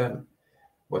 most of them.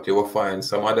 But you will find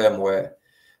some of them where,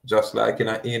 just like in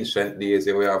the ancient days,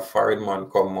 we have foreign man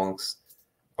come amongst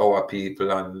our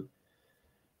people and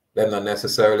them not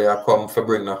necessarily come for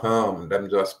bring no harm. Them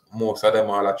just, most of them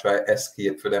all try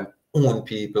escape for them own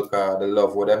people because the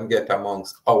love what them get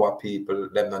amongst our people,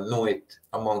 them not know it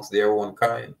amongst their own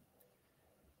kind.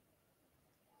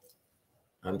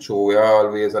 And so we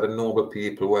always are the noble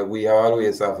people where we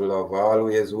always have love,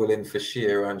 always willing to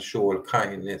share and show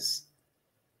kindness.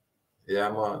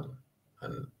 Yeah, man.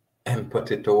 And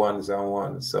empathy to ones and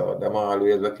ones. So them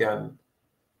always we can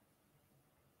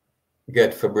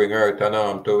get for bring hurt and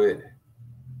harm to it.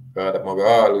 Because them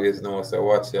always know, so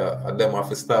watch ya, and them have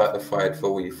to start the fight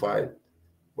for we fight.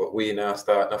 But we now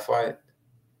start the fight.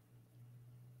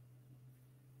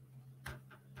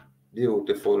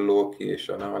 Beautiful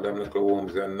location, all them little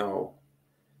homes and now.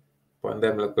 On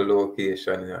them little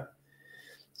location, yeah.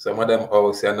 Some of them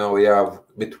houses, you know, we have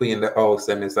between the house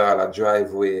them is all a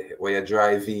driveway where you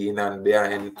drive in, and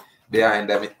behind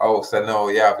them house and now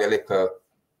you have your little,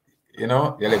 you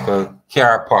know, your little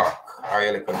car park. or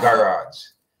your little garage.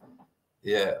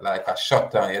 Yeah, like a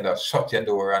shutdown, you just shut your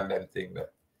door and them thing there.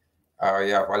 Or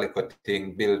you have a little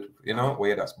thing built, you know,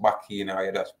 where you just back in or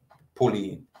you just pull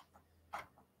in.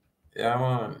 Yeah,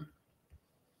 man.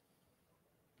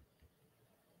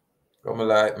 Come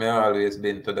like me always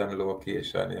been to them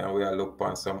location, yeah, we are look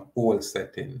on some old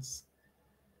settings.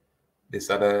 This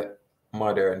are the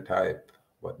modern type,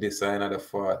 but this are another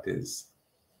 40s.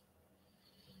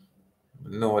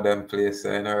 Know them place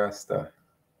in a Rasta.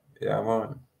 Yeah,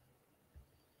 man.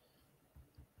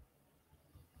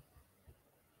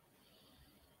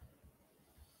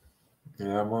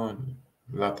 Yeah, man.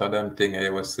 A lot of them things I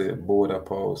will say border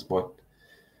post, but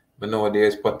we know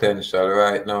there's potential.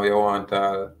 Right now you want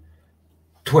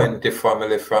 20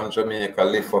 family from Jamaica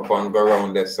live up and go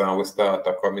around this and we start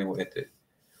a community.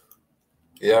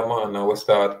 Yeah, man, now we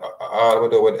start, all we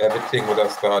do with everything we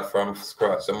just start from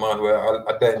scratch. The man we're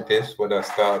a dentist, we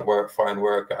just start find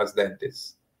work as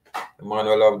dentist. The man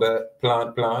will love the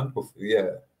plant, yeah.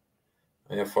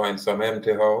 And you find some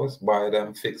empty house, buy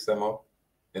them, fix them up.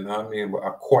 You know what I mean? But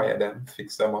acquire them,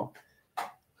 fix them up.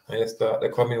 And you start the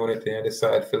community and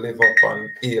decide to live up and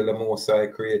heal the Most High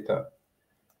Creator.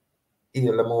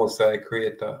 Heal the Most High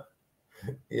Creator.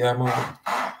 Yeah, man.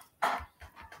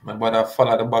 My brother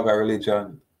follow the bag of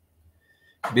religion.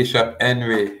 Bishop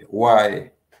Henry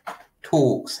Y.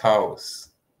 Took's house.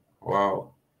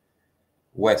 Wow.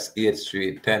 West 8th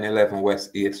Street, 1011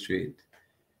 West 8th Street.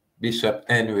 Bishop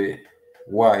Henry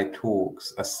Y.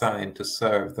 Took's, assigned to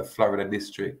serve the Florida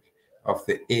district of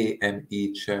the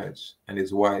AME Church, and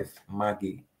his wife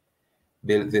Maggie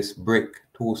built this brick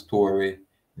 2-story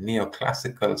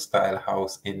neoclassical style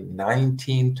house in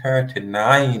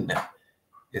 1939.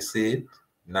 You see it?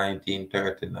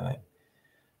 1939.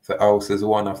 The house is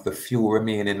one of the few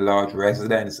remaining large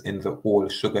residences in the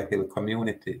old Sugar Hill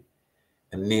community,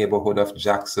 a neighborhood of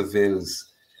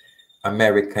Jacksonville's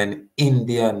American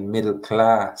Indian middle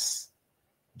class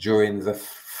during the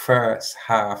first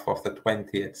half of the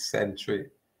 20th century.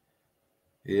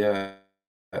 Yeah.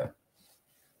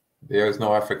 There is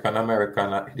no African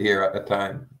American here at the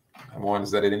time. The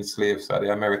ones that didn't slave, so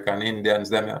the American Indians,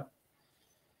 them, yeah.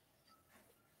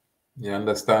 You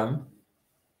understand?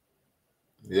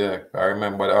 Yeah, I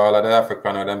remember all of the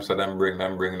African of them, so them bring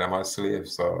them as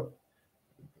slaves. So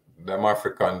them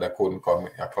African that couldn't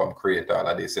come create all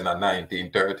of this in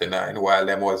 1939 while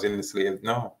them was enslaved.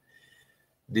 No.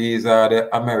 These are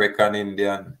the American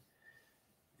Indian.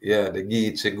 Yeah, the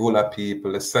Geechee Gula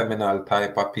people, the Seminole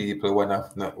type of people when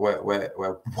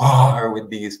we're war with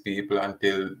these people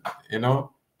until, you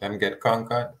know, them get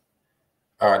conquered.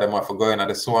 Or them have to go into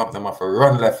the swamp, them have to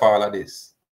run left all of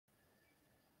this.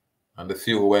 And the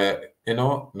few where, you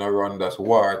know, no run this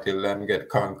war till them get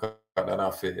conquered and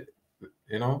have to,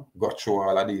 you know, go through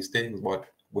all of these things. But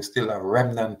we still have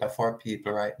remnant of our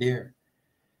people right there,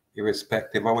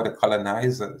 irrespective of what the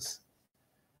colonizers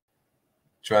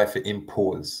try to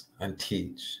impose and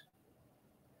teach.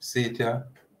 See it here?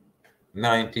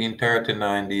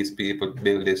 1939, these people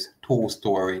built this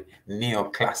 2-story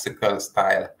neoclassical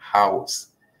style house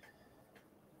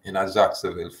in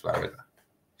Jacksonville, Florida.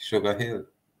 Sugar Hill.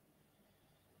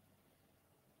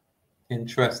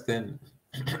 Interesting.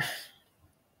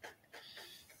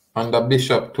 Under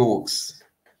Bishop Took's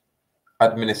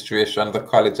administration, the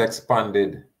college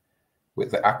expanded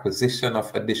with the acquisition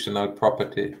of additional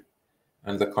property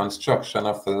and the construction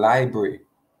of the library.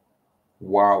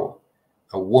 Wow.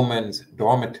 A women's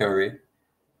dormitory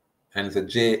and the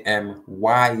J.M.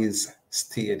 Wise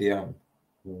Stadium.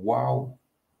 Wow.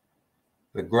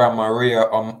 The Gamma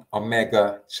Rho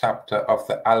Omega chapter of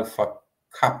the Alpha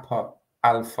Kappa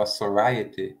Alpha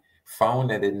Sorority,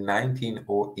 founded in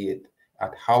 1908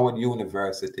 at Howard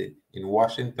University in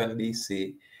Washington,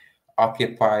 D.C.,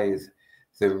 occupies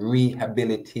the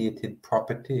rehabilitated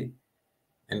property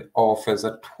and offers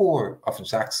a tour of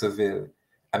Jacksonville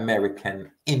American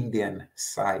Indian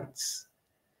sites.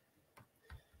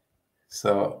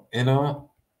 So, you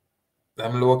know,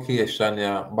 them location,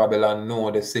 yeah, Babylon know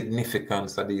the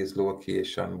significance of these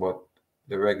locations, but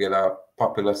the regular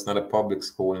populace in the public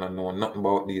school don't know nothing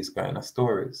about these kind of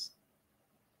stories.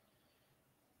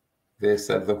 They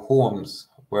said the homes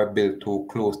were built too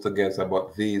close together,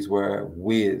 but these were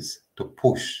ways to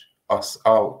push us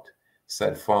out,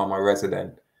 said former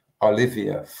resident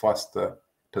Olivia Foster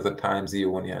to the Times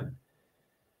Union.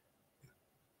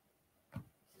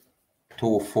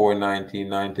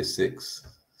 2/4/1996.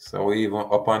 So even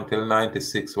up until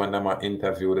 96, when they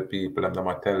interview the people and they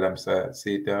tell them, say,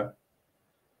 see there.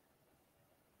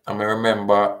 I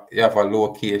remember you have a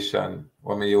location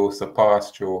where we used to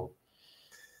pass through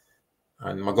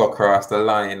and I go across the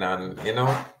line and, you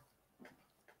know,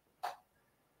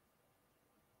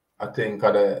 I think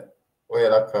of the, where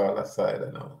they call the side,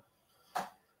 you know,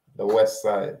 the west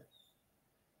side.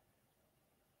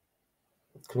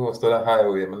 Close to the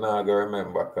highway, I'm not gonna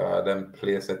remember because them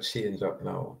place a change up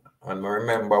now. And I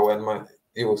remember when I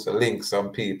used to link some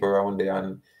people around there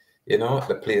and, you know,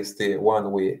 the place stay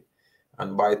one way.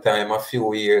 And by time a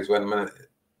few years when I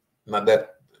not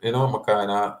that, you know, I kind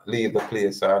of leave the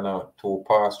place or not to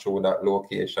pass through that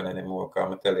location anymore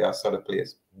because I tell you I saw the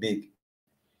place big.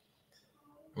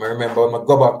 I remember when I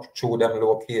go back through them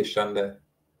location there,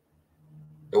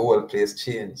 the whole place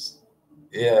changed.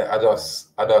 Yeah, I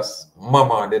just,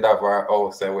 mama did have her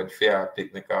house there with fair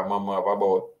picnic. Mama have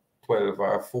about 12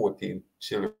 or 14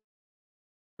 children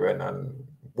and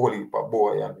whole heap of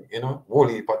boy and, you know, whole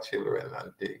heap of children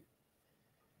and thing.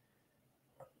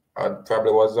 It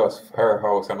probably was just her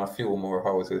house and a few more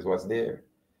houses was there.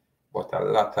 But a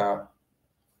lot of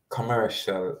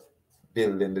commercial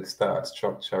building that start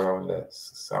structure around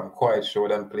this. So I'm quite sure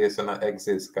them place not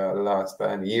exist because last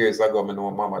time, years ago, I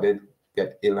know mama did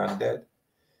get ill and dead.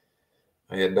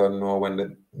 And you don't know when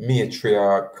the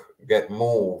matriarch get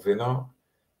moved, you know,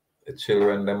 the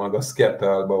children them are going to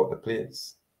scatter about the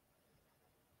place.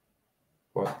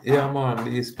 But yeah, man,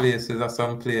 these places are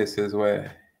some places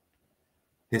where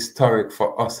historic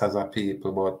for us as a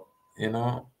people, but you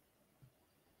know,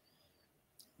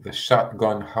 the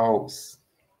shotgun house.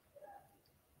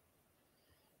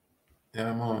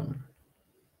 Yeah, man.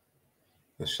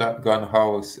 The shotgun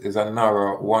house is a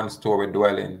narrow one-story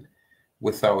dwelling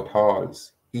without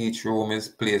halls. Each room is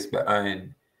placed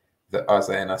behind the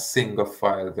other in a single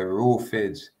file. The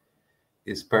roofage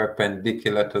is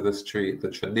perpendicular to the street.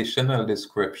 The traditional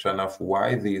description of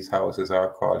why these houses are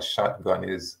called shotgun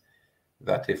is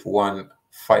that if one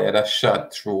fired a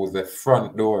shot through the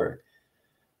front door,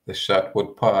 the shot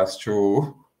would pass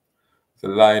through the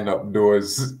lineup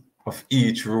doors of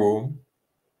each room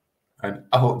and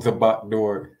out the back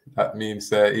door. That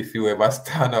means if you ever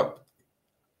stand up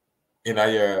in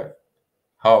your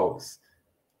house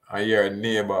and your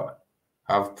neighbor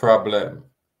have problem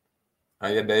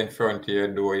and you're there in front of your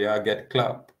door, you get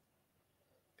clapped.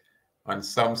 On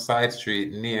some side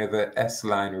street near the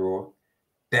S-Line road,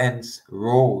 dense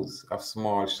rows of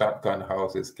small shotgun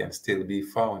houses can still be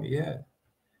found. Yeah.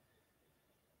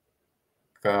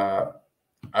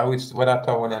 I wish what I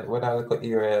town and what I look at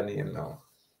area name now.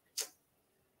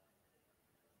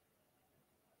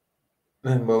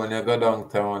 Remember when you go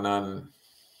downtown and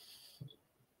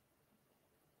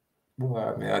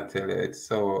boy, may I tell you,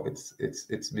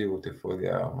 it's beautiful,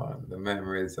 yeah, man. The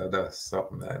memories are just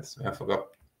something else. I forgot.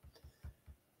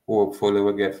 Hopefully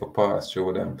we get for pass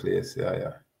through them place,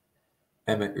 yeah.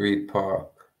 Emmett Reed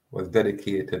Park was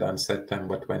dedicated on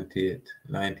September 28,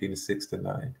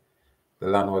 1969. The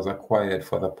land was acquired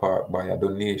for the park by a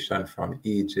donation from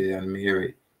E.J. and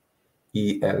Mary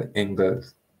E.L.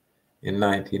 Ingalls in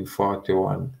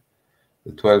 1941.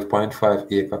 The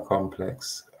 12.5-acre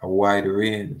complex, a wide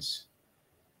range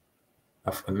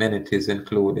of amenities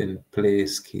including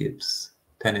playscapes,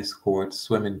 tennis courts,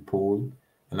 swimming pool,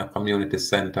 and a community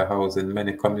center housing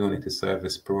many community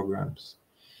service programs.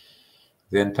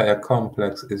 The entire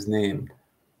complex is named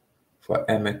for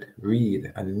Emmett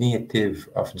Reed, a native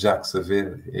of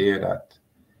Jacksonville. You hear that?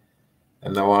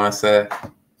 And I want to say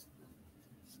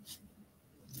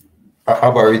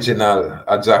Aboriginal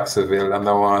of Jacksonville, and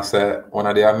I want to say one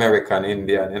of the American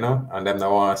Indian, you know, and then I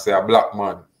want to say a black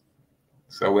man.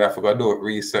 So we have to go do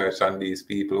research on these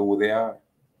people, who they are.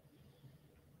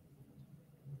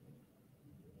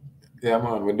 Yeah,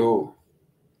 man, we do.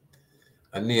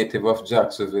 A native of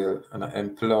Jacksonville and an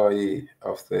employee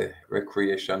of the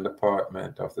Recreation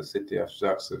Department of the city of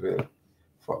Jacksonville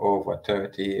for over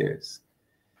 30 years.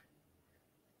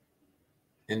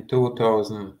 In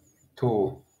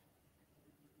 2002,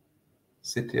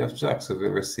 City of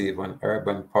Jacksonville received an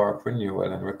Urban Park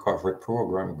Renewal and Recovery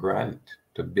Program grant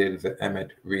to build the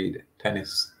Emmett Reed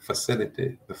Tennis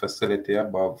Facility. The facility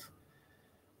above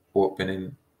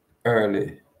opening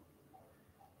early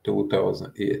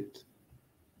 2008.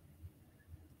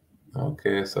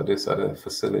 Okay, so this is the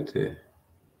facility.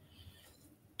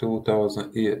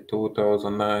 2008,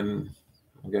 2009,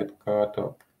 get caught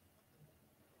up.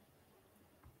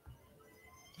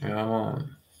 Yeah,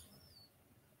 man.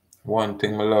 One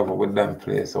thing I love with them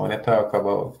place, so when I talk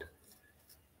about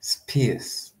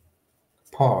space,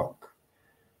 park,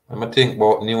 when I think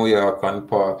about New York and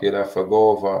park, you'd have to go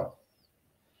over.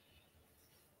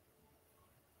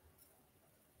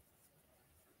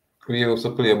 We used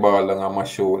to play ball on my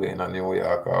show in New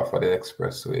York off of the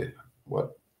expressway.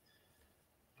 But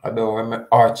I don't remember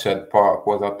Orchard Park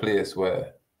was a place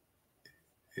where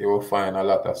you will find a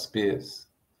lot of space.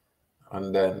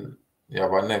 And then you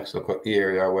have a next local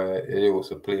area where you used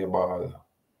to play ball.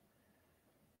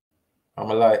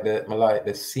 And I like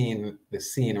the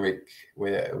scenery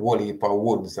where whole heap of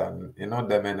woods and you know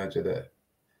them energy there.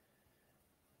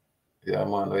 Yeah,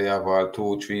 man, we have all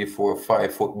 2, 3, 4,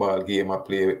 5 football game I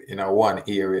play in a one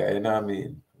area, you know what I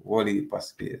mean? Whole heap of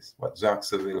space. But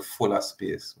Jacksonville full of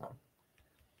space, man.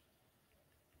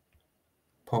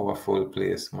 Powerful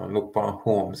place, man. Look on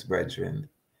homes, brethren.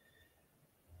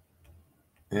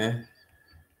 Yeah?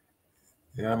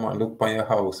 Yeah, man, look on your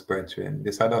house, brethren.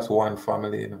 This is just one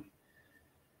family, you know.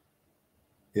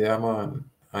 Yeah, man.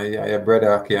 And yeah, your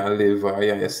brother can live, or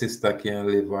yeah, your sister can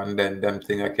live, and then them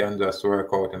things can just work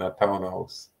out in a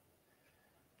townhouse.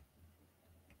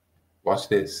 Watch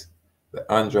this. The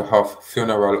Andrew Huff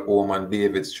Funeral Home on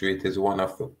David Street is one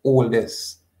of the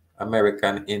oldest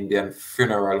American Indian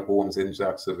funeral homes in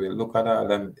Jacksonville. Look at all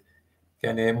them.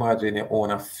 Can you imagine you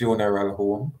own a funeral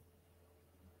home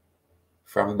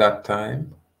from that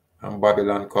time? And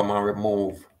Babylon come and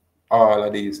remove all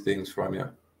of these things from you.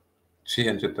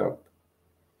 Change it up.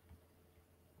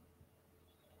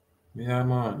 Yeah,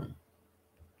 man.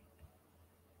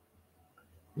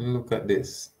 Look at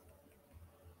this.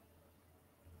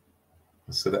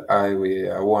 So the highway,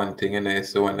 one thing, you know,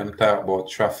 so when them talk about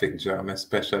traffic jam,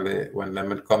 especially when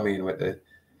them come in with the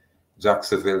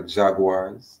Jacksonville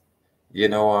Jaguars, you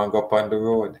know, I go up on the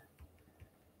road.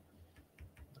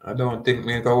 I don't think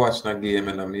me go watch no game,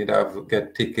 and I need to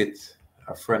get tickets.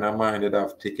 A friend of mine did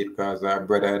have ticket because our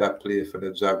brother had a play for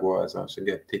the Jaguars and she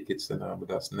get tickets and all, but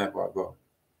that's never go.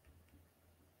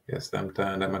 Yes, them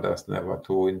time them are just never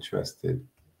too interested.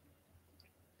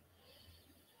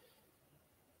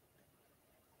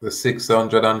 The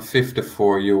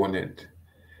 654 unit,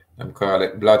 them call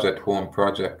it Blodgett Home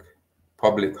Project,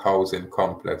 public housing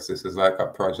complex. This is like a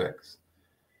project.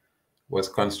 Was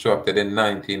constructed in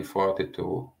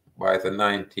 1942. By the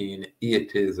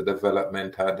 1980s, the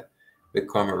development had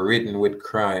become ridden with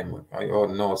crime.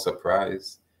 No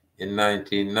surprise. In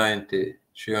 1990,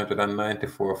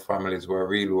 394 families were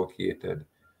relocated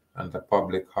and the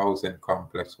public housing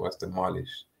complex was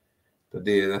demolished.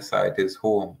 Today, the site is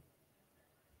home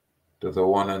to the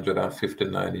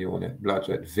 159-unit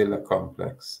Blodgett Villa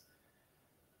complex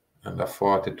and a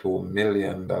 $42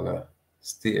 million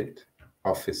state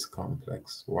office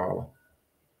complex. Wow.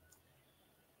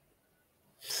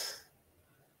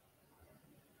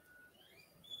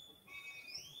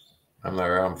 I'm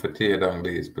around for tear down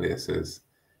these places.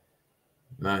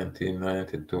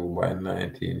 1992 by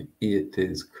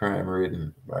 1980s, crime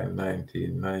ridden by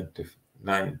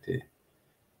 1990.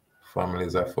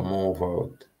 Families have to move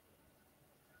out.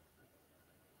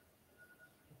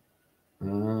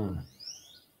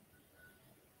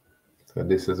 So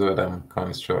this is what I'm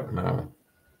constructing now.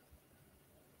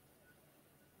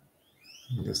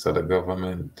 This is the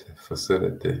government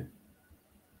facility.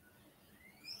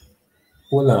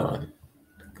 Hold on.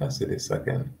 Can I see this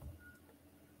again?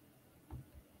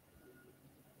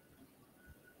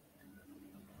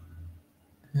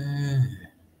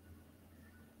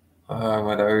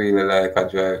 But I really like I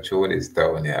drive through this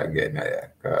town here again. I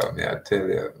tell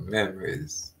you,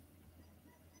 memories.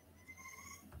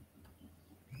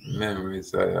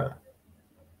 Memories are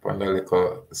on a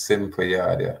little simple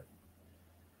yard here.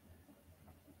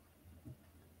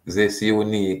 This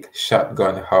unique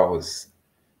shotgun house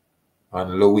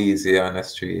on Louisiana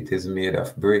Street is made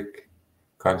of brick,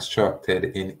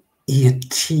 constructed in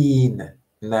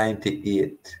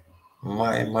 1898.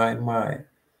 My.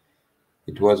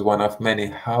 It was one of many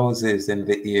houses in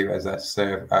the area that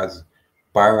served as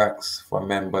barracks for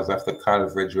members of the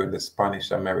cavalry during the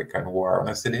Spanish-American War.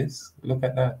 Wanna see this? Look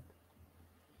at that.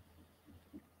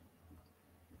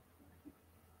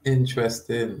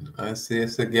 Interesting. I see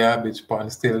it's a garbage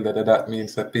pan still there. That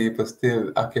means that people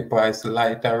still occupy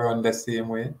light around the same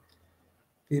way.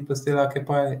 People still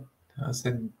occupy. I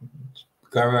said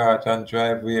garage and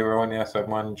driveway around here, so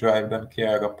man drive them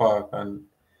car go park and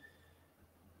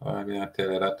I mean I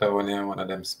tell you that town here one of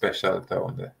them special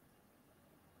town there.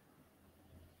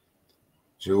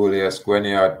 Julius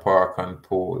Gwynyard Park and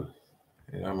Pool.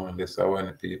 Yeah man, this is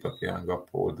when people can go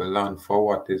pool. The land for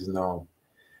what is now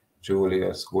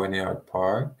Julius Gwynyard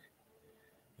Park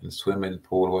and swimming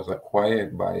pool was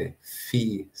acquired by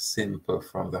fee simple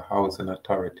from the Housing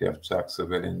Authority of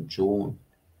Jacksonville in June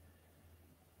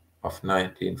of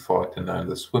 1949.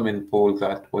 The swimming pool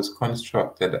that was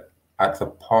constructed at the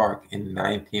park in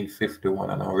 1951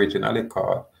 and originally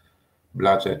called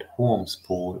Blodgett Holmes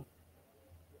Pool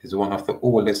is one of the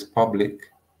oldest public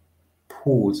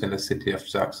pools in the city of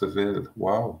Jacksonville.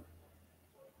 Wow.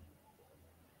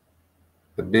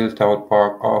 The built-out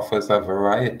park offers a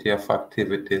variety of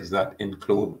activities that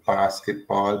include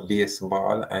basketball,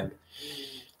 baseball, and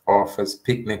offers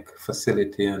picnic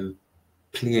facility and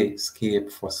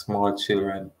playscape for small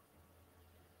children.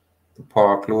 The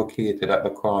park, located at the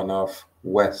corner of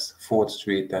West 4th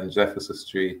Street and Jefferson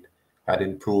Street, had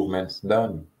improvements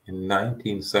done in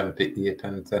 1978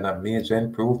 and then a major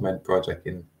improvement project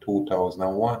in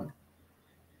 2001.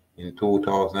 In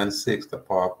 2006, the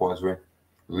park was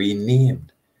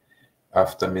renamed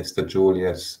after Mr.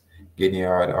 Julius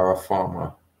Guignard, our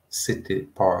former City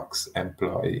Parks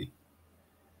employee.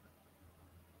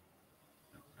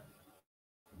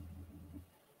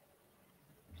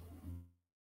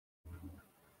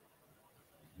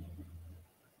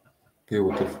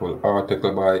 Beautiful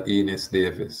article by Enos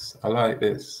Davis. I like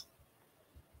this.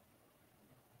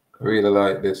 I really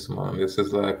like this, man. This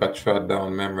is like a trot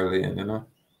down memory lane, you know?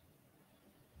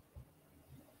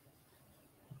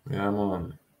 Yeah,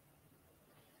 man.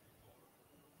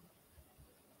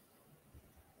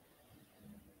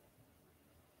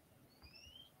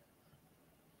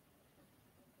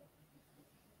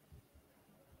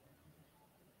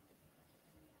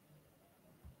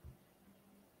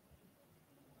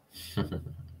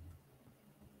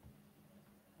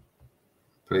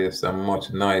 Place are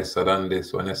much nicer than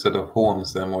this one. Instead of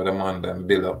homes, them what the man them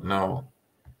build up now.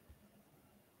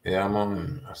 Yeah,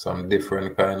 man. Some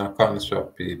different kind of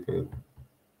construct people.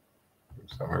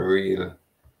 Some real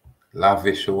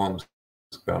lavish homes.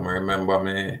 Come remember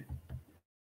me.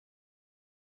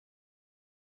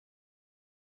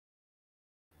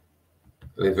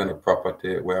 Live in a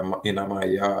property where I'm in my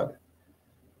yard.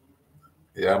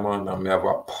 Yeah, man. And I have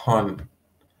a pond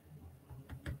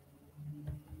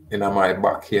in my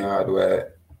backyard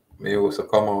where me used to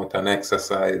come out and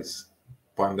exercise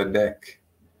on the deck.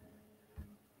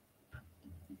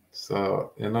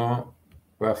 So, you know,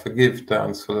 we have to give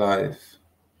thanks for life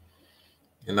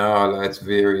in all its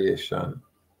variation.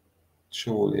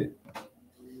 Truly.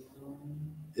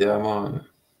 Yeah, man.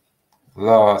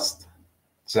 Lost,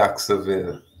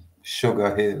 Jacksonville,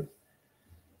 Sugar Hill.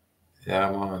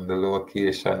 Yeah, man. The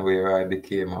location where I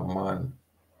became a man.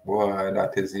 Boy,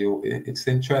 that is you. It's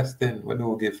interesting. We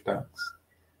do give thanks.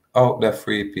 Out there,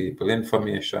 free people,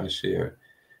 information share.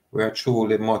 We are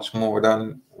truly much more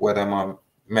than what them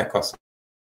make us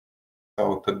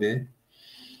out to be.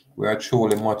 We are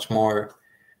truly much more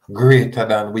greater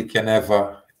than we can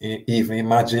ever even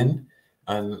imagine.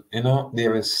 And, you know,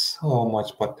 there is so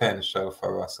much potential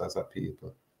for us as a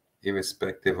people,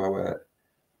 irrespective of where,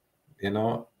 you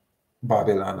know,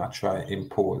 Babylon are trying to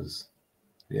impose.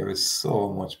 There is so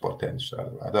much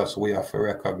potential. That's we have to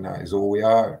recognize who we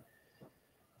are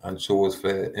and choose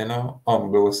for, you know,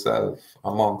 humble ourselves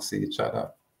amongst each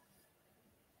other.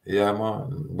 Yeah,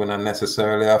 man. We don't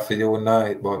necessarily have to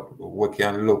unite, but we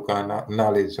can look and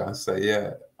acknowledge and say,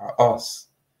 yeah, us.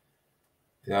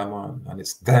 Yeah, man. And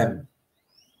it's them.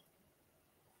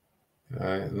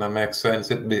 It don't make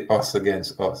sense. It be us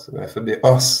against us. We have to be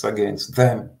us against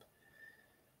them.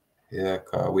 Yeah,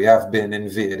 cause we have been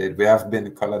invaded. We have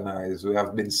been colonized. We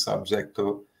have been subject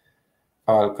to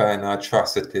all kind of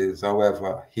atrocities.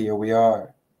 However, here we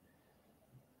are.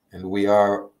 And we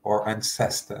are our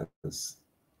ancestors.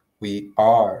 We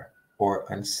are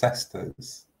our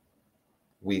ancestors.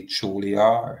 We truly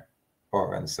are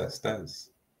our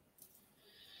ancestors.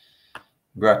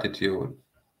 Gratitude.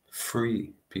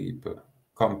 Free people.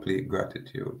 Complete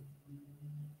gratitude.